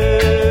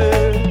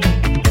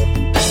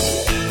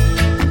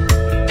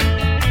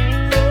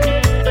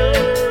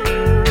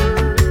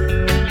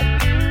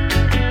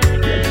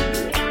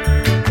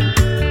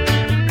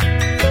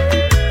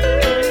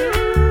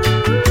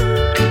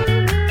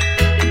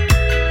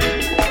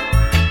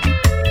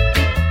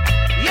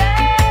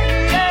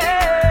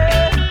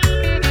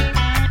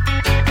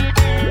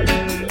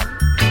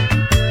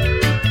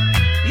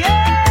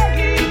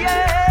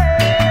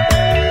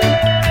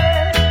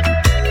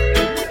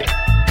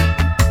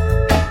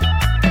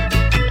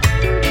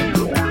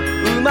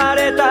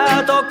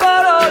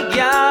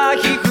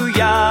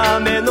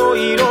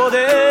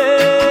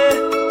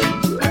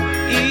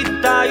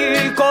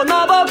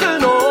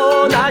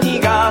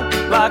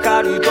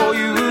ると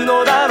いう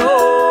のだ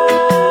ろ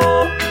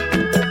う。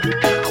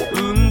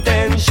運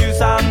転手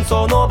さん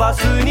そのバ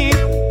スに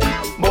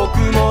僕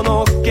も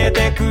乗っけ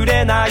てく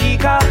れない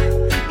か。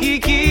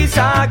行き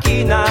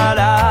先な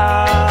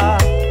ら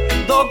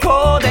ど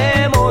こ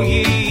でも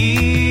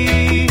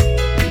いい。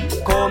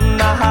こん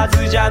なは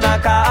ずじゃな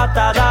かっ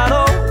ただ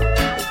ろう。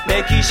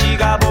歴史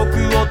が僕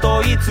を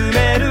問い詰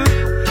める。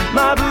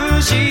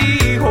眩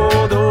しいほ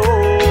ど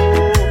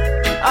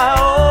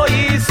青い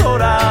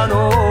空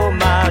の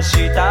真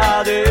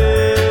下で、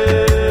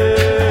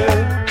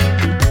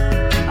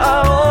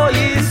青い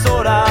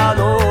空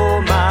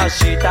の真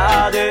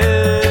下で、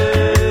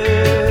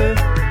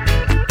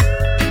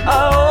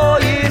青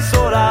い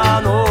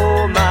空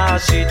の真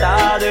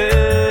下で、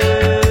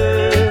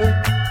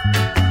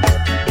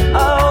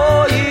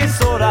青い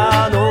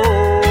空の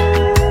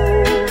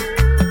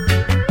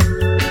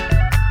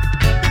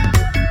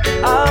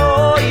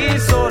青い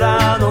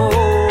空の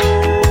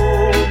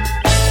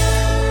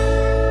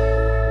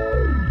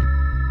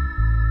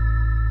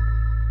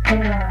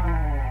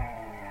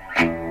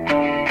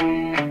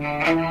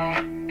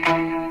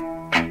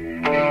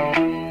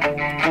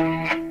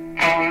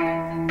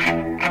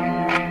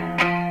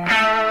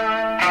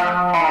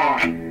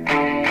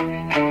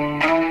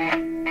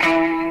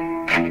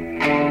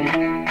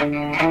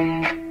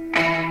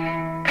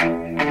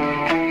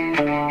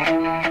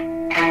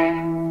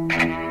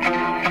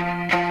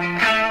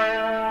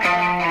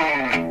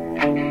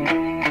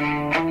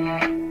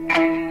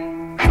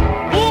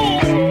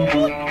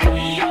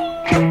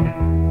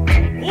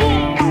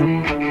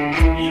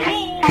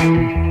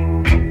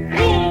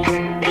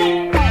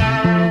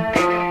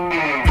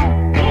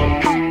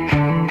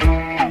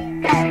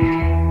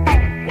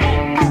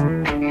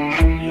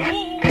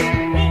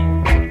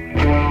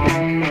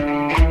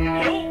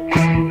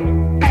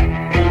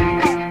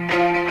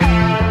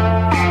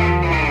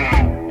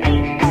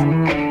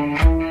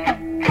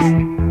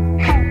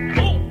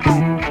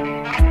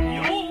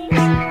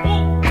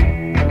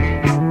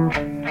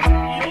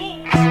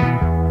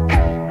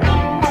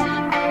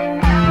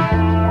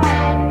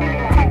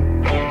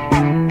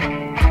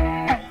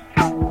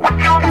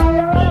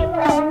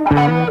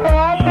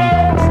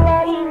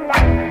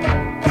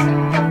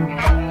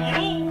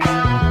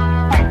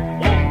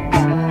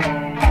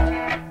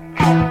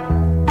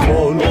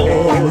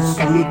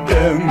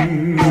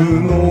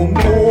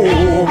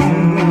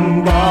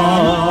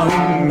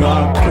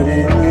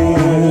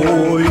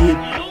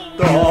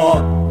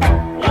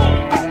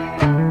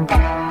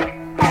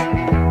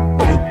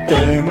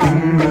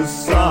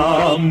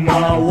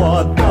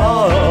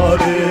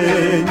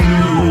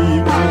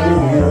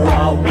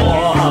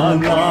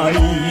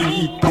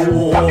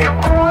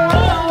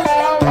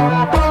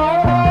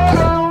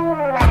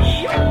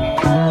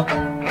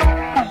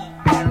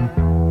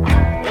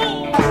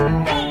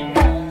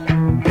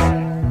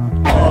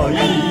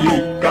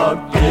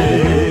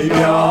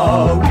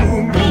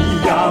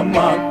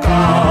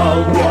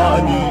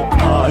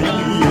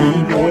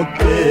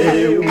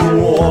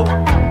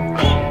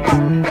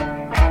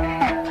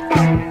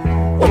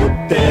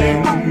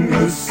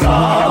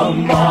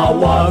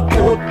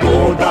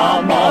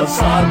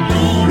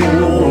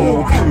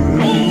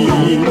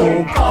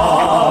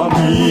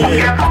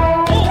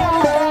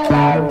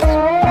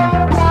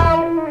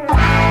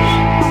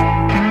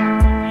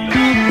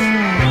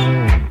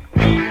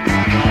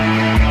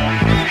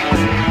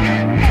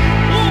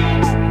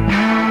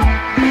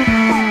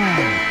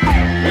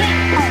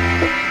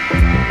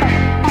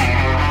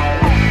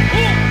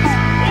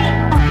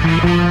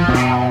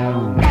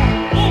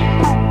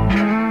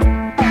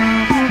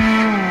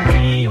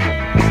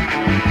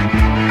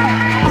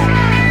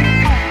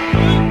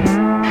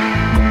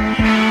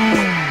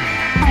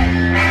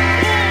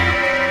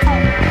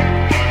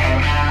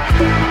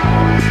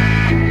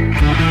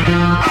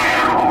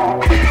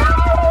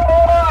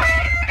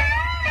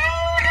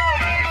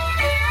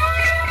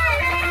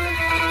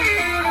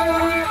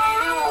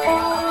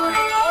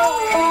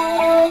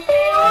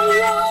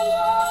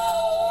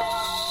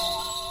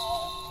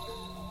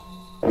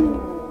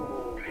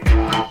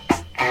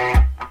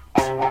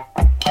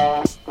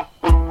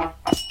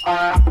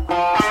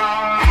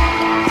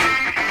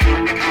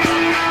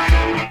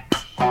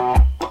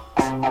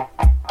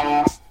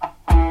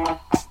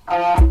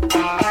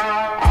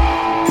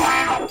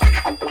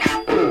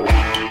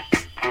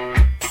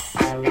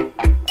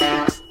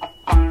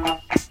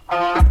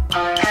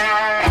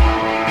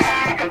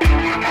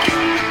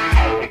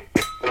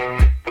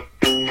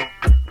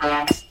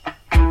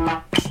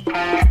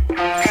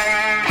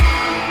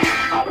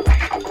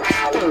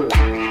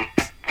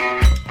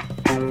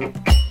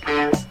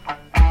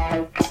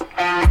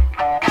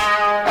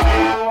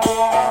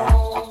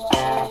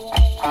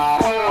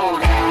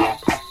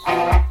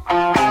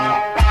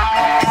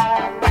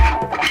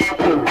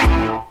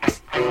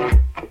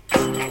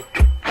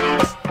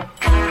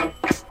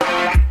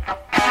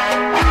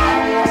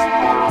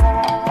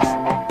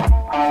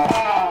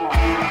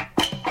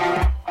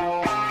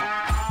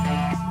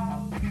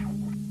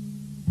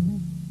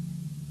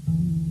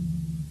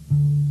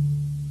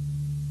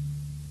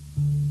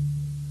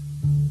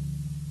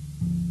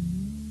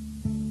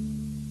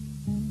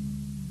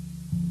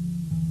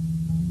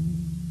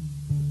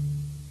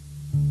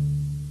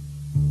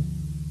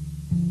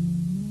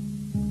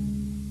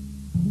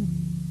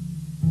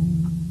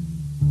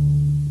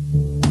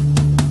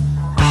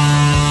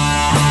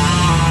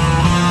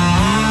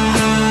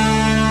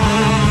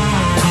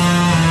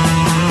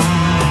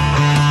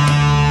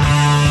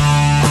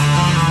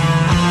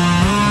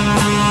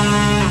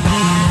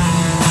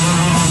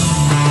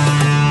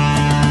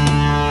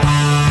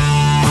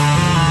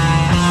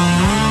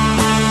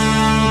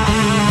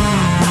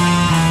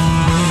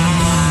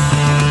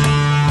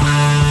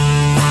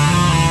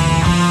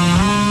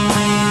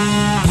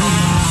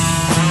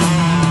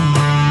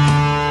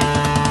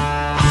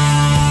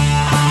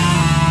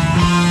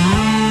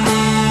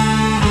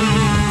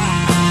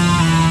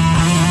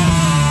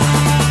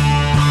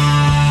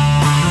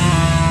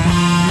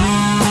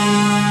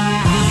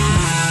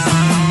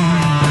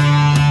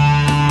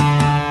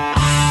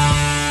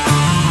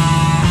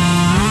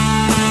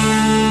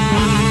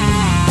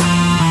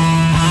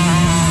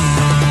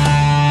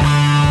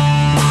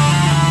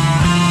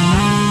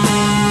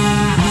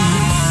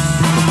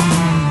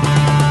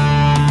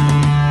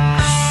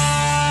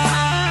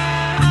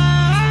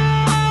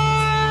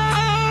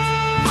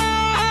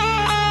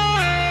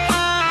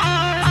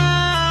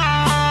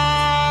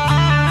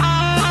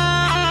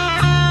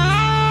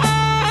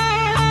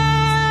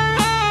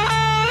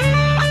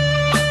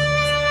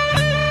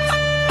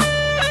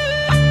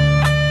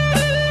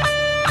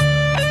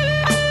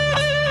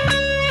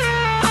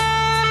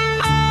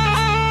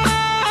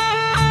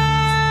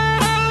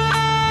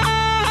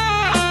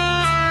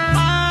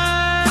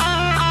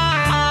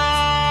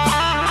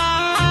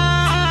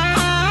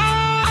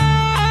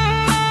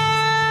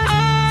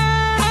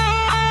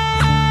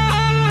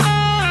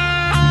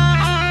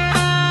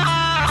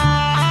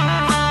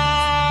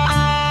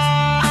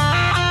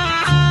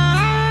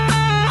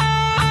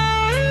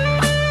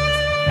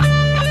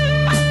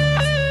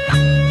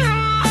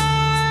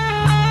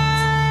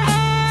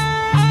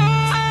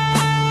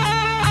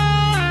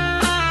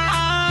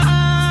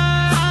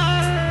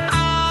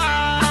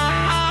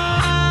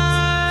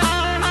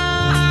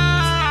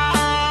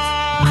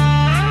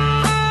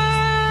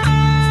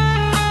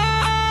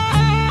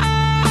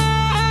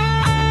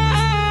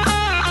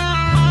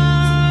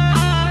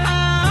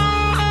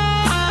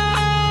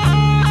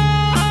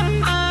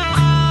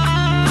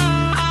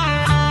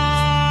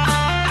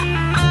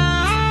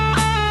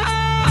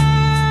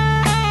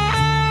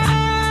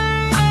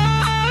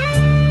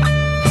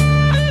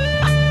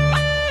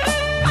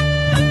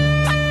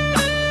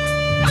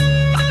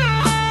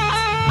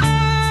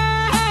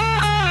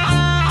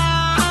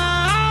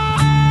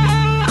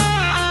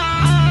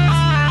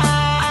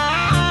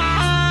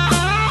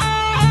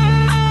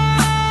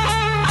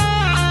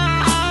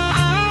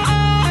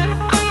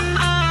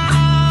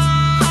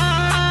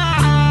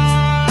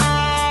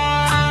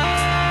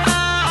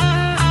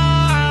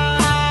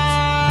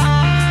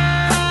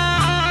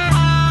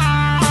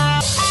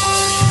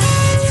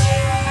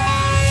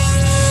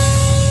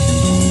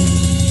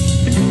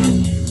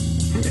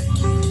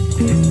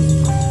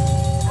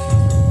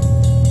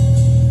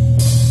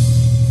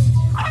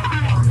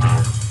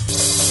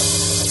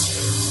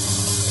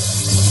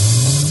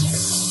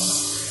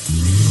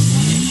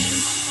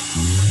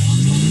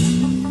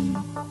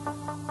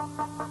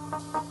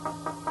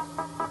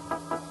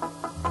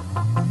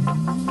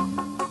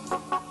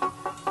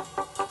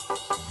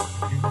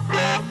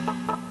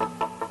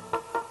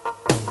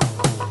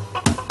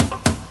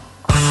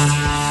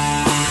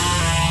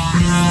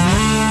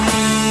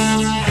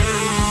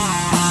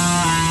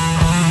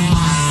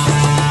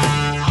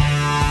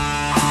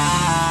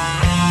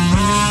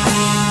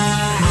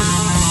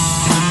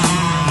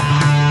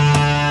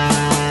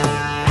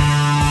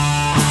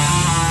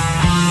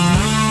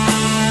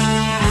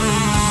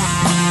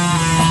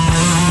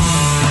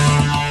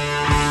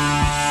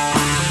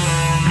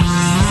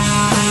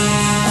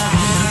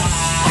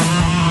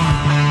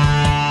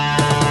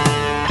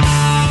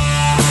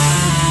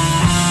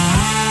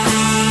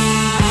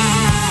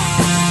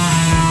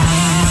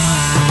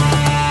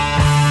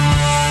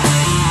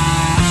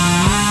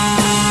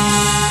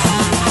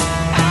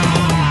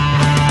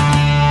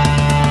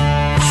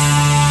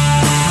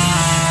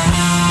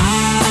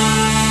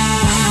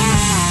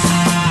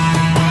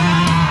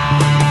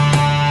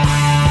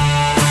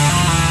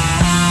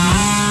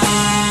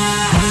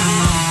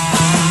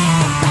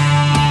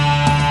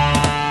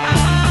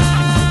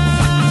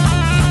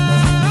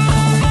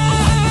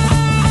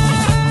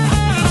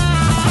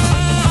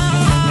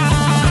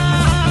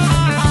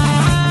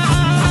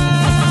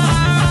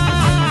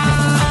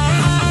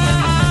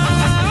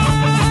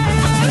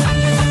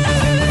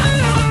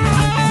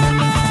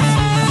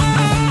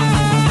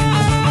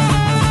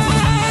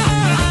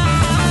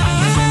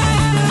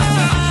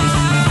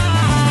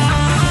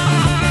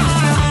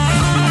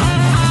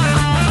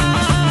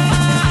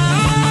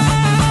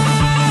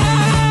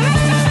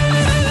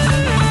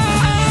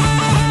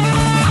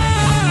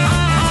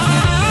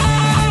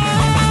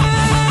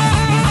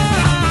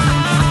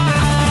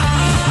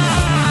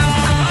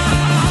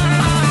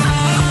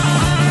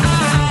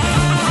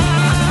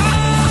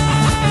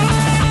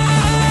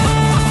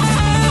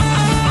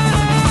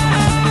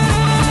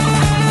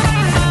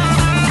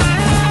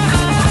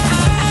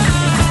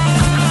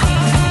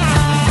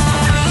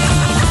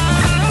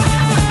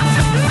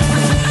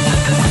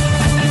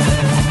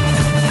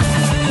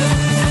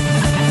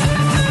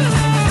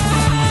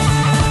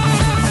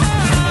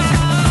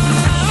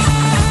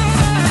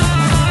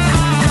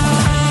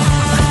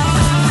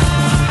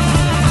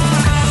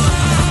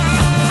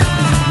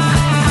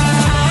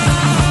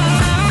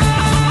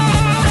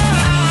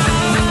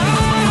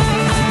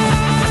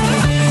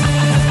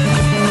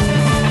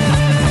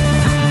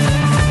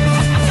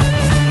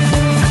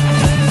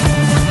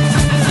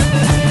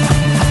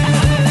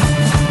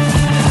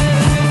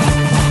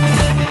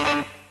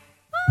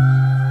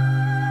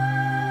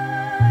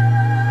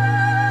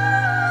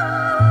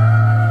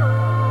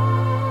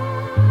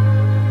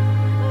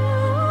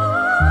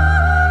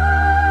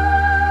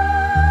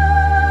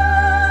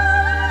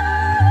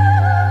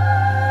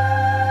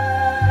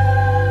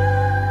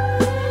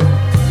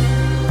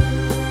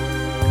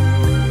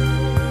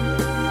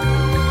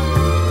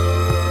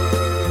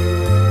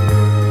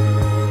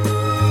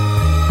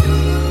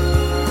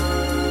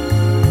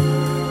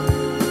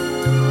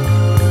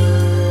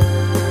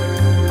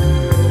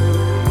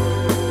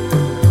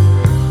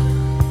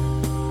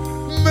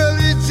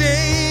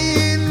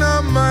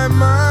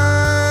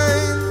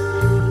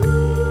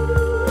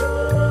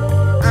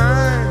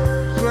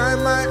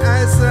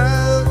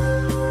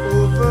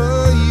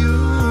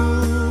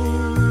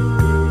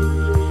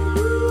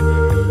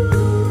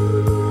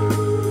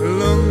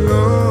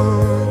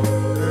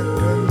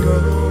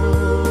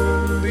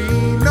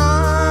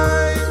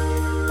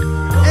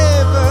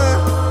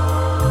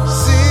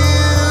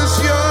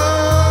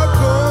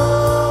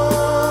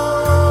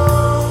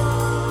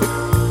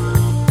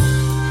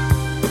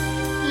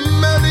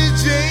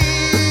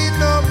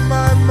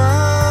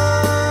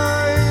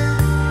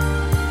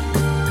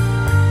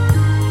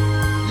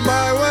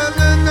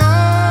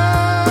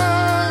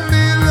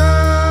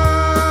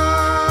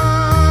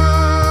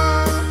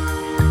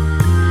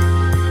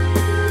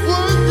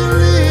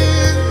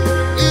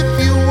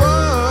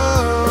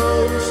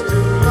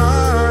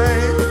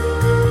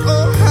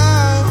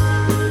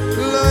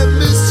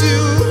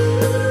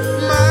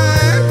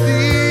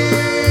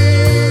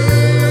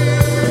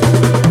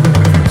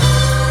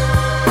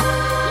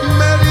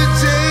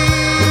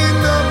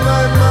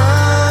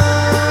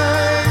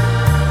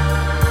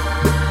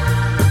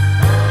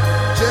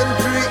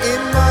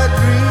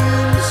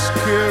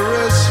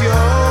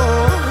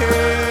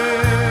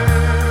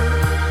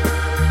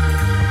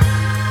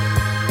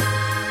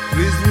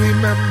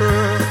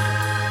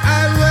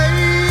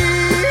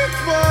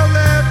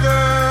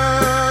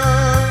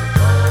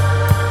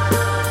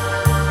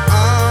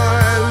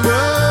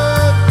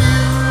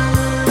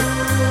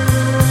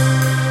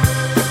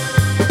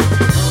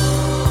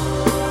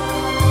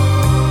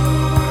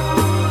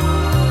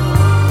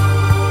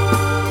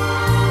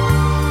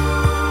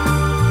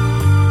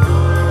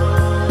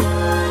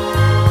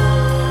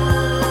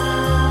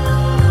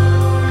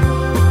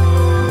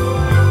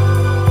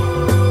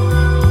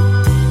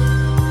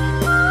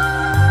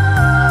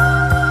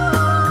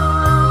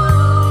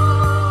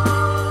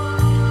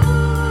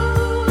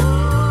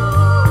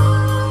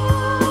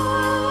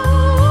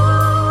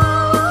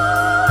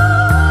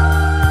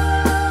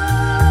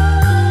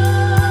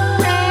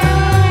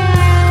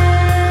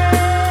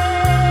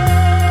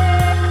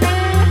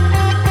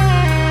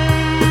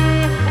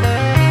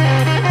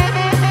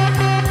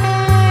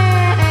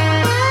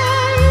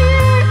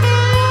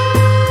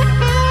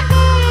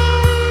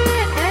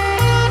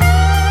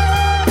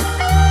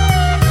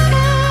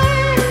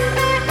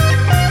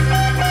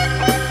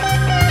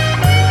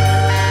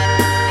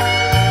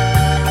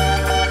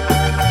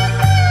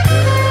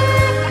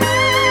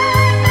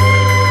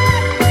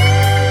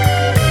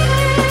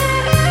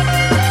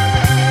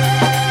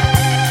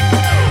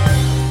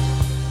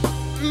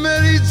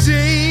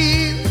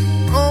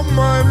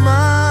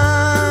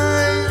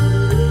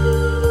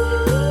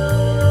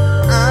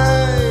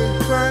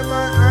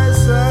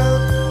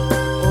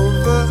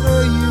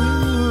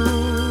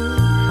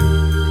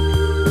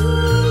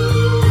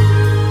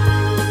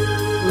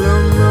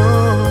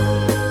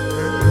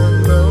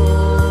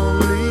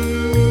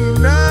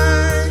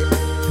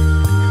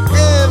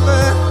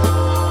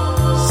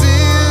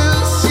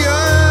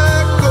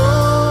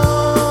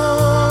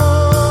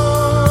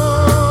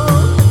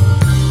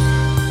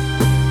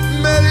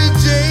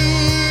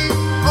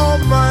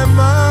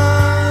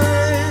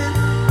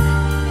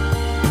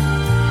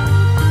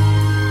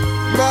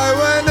my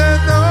one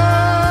and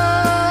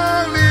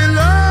only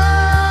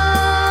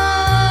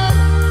love.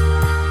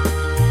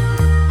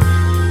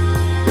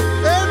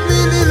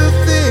 Every little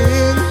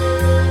thing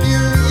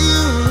you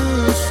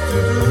used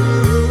to do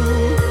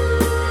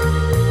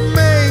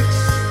makes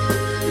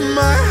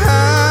my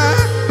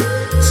heart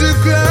to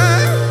cry.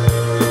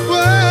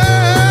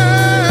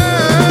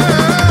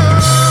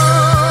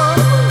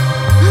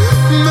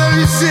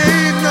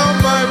 Medicine on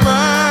my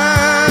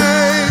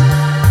mind,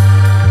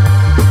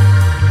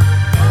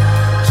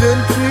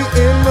 gently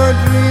in my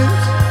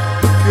dreams,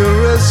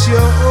 caress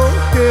your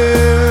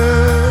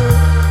hair.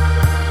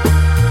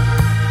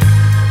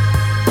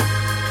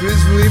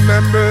 Please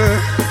remember,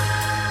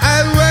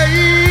 I'll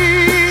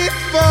wait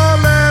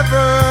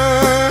forever,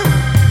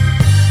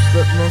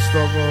 but most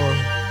of all,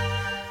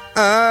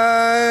 I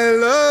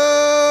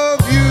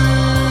love you.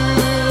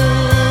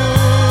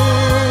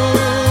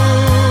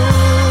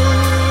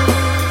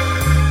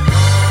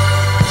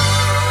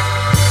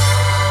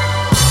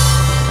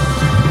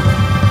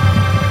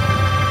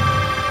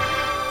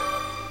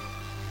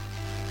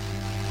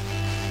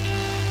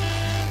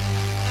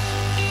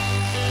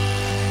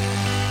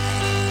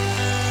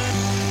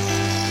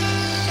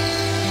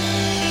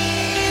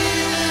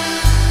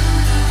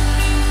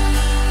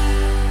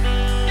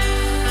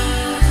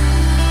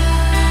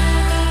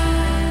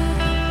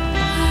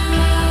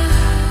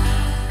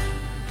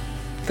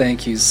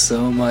 Thank you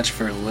so much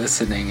for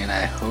listening, and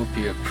I hope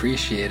you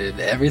appreciated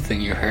everything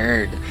you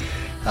heard.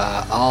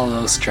 All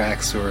those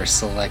tracks were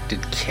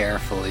selected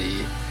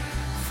carefully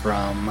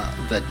from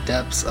the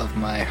depths of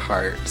my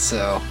heart,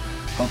 so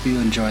hope you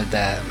enjoyed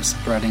that. I'm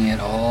spreading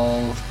it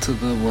all to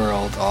the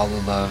world, all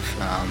the love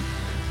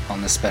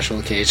on this special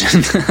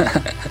occasion.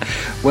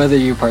 Whether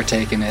you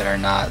partake in it or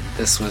not,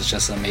 this was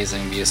just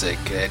amazing music.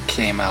 It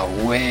came out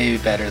way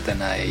better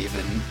than I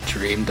even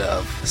dreamed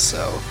of,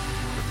 so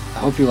I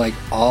hope you like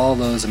all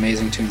those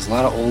amazing tunes. A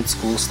lot of old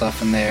school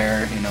stuff in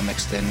there, you know,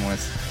 mixed in with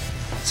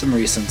some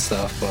recent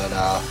stuff, but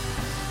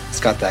it's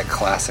got that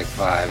classic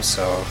vibe,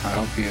 so I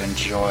hope you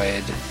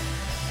enjoyed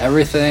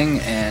everything.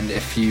 And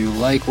if you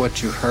like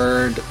what you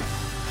heard,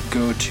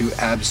 go to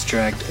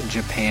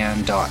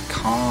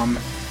abstractjapan.com,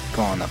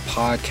 go on the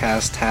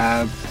podcast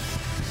tab,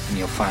 and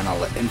you'll find all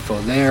the info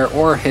there,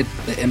 or hit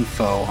the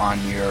info on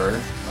your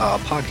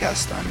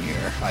podcast on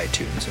your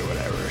iTunes or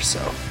whatever. So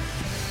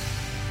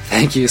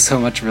thank you so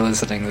much for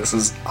listening. This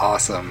is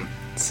awesome.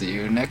 See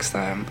you next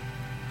time.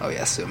 Oh,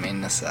 yasumi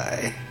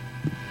nasai.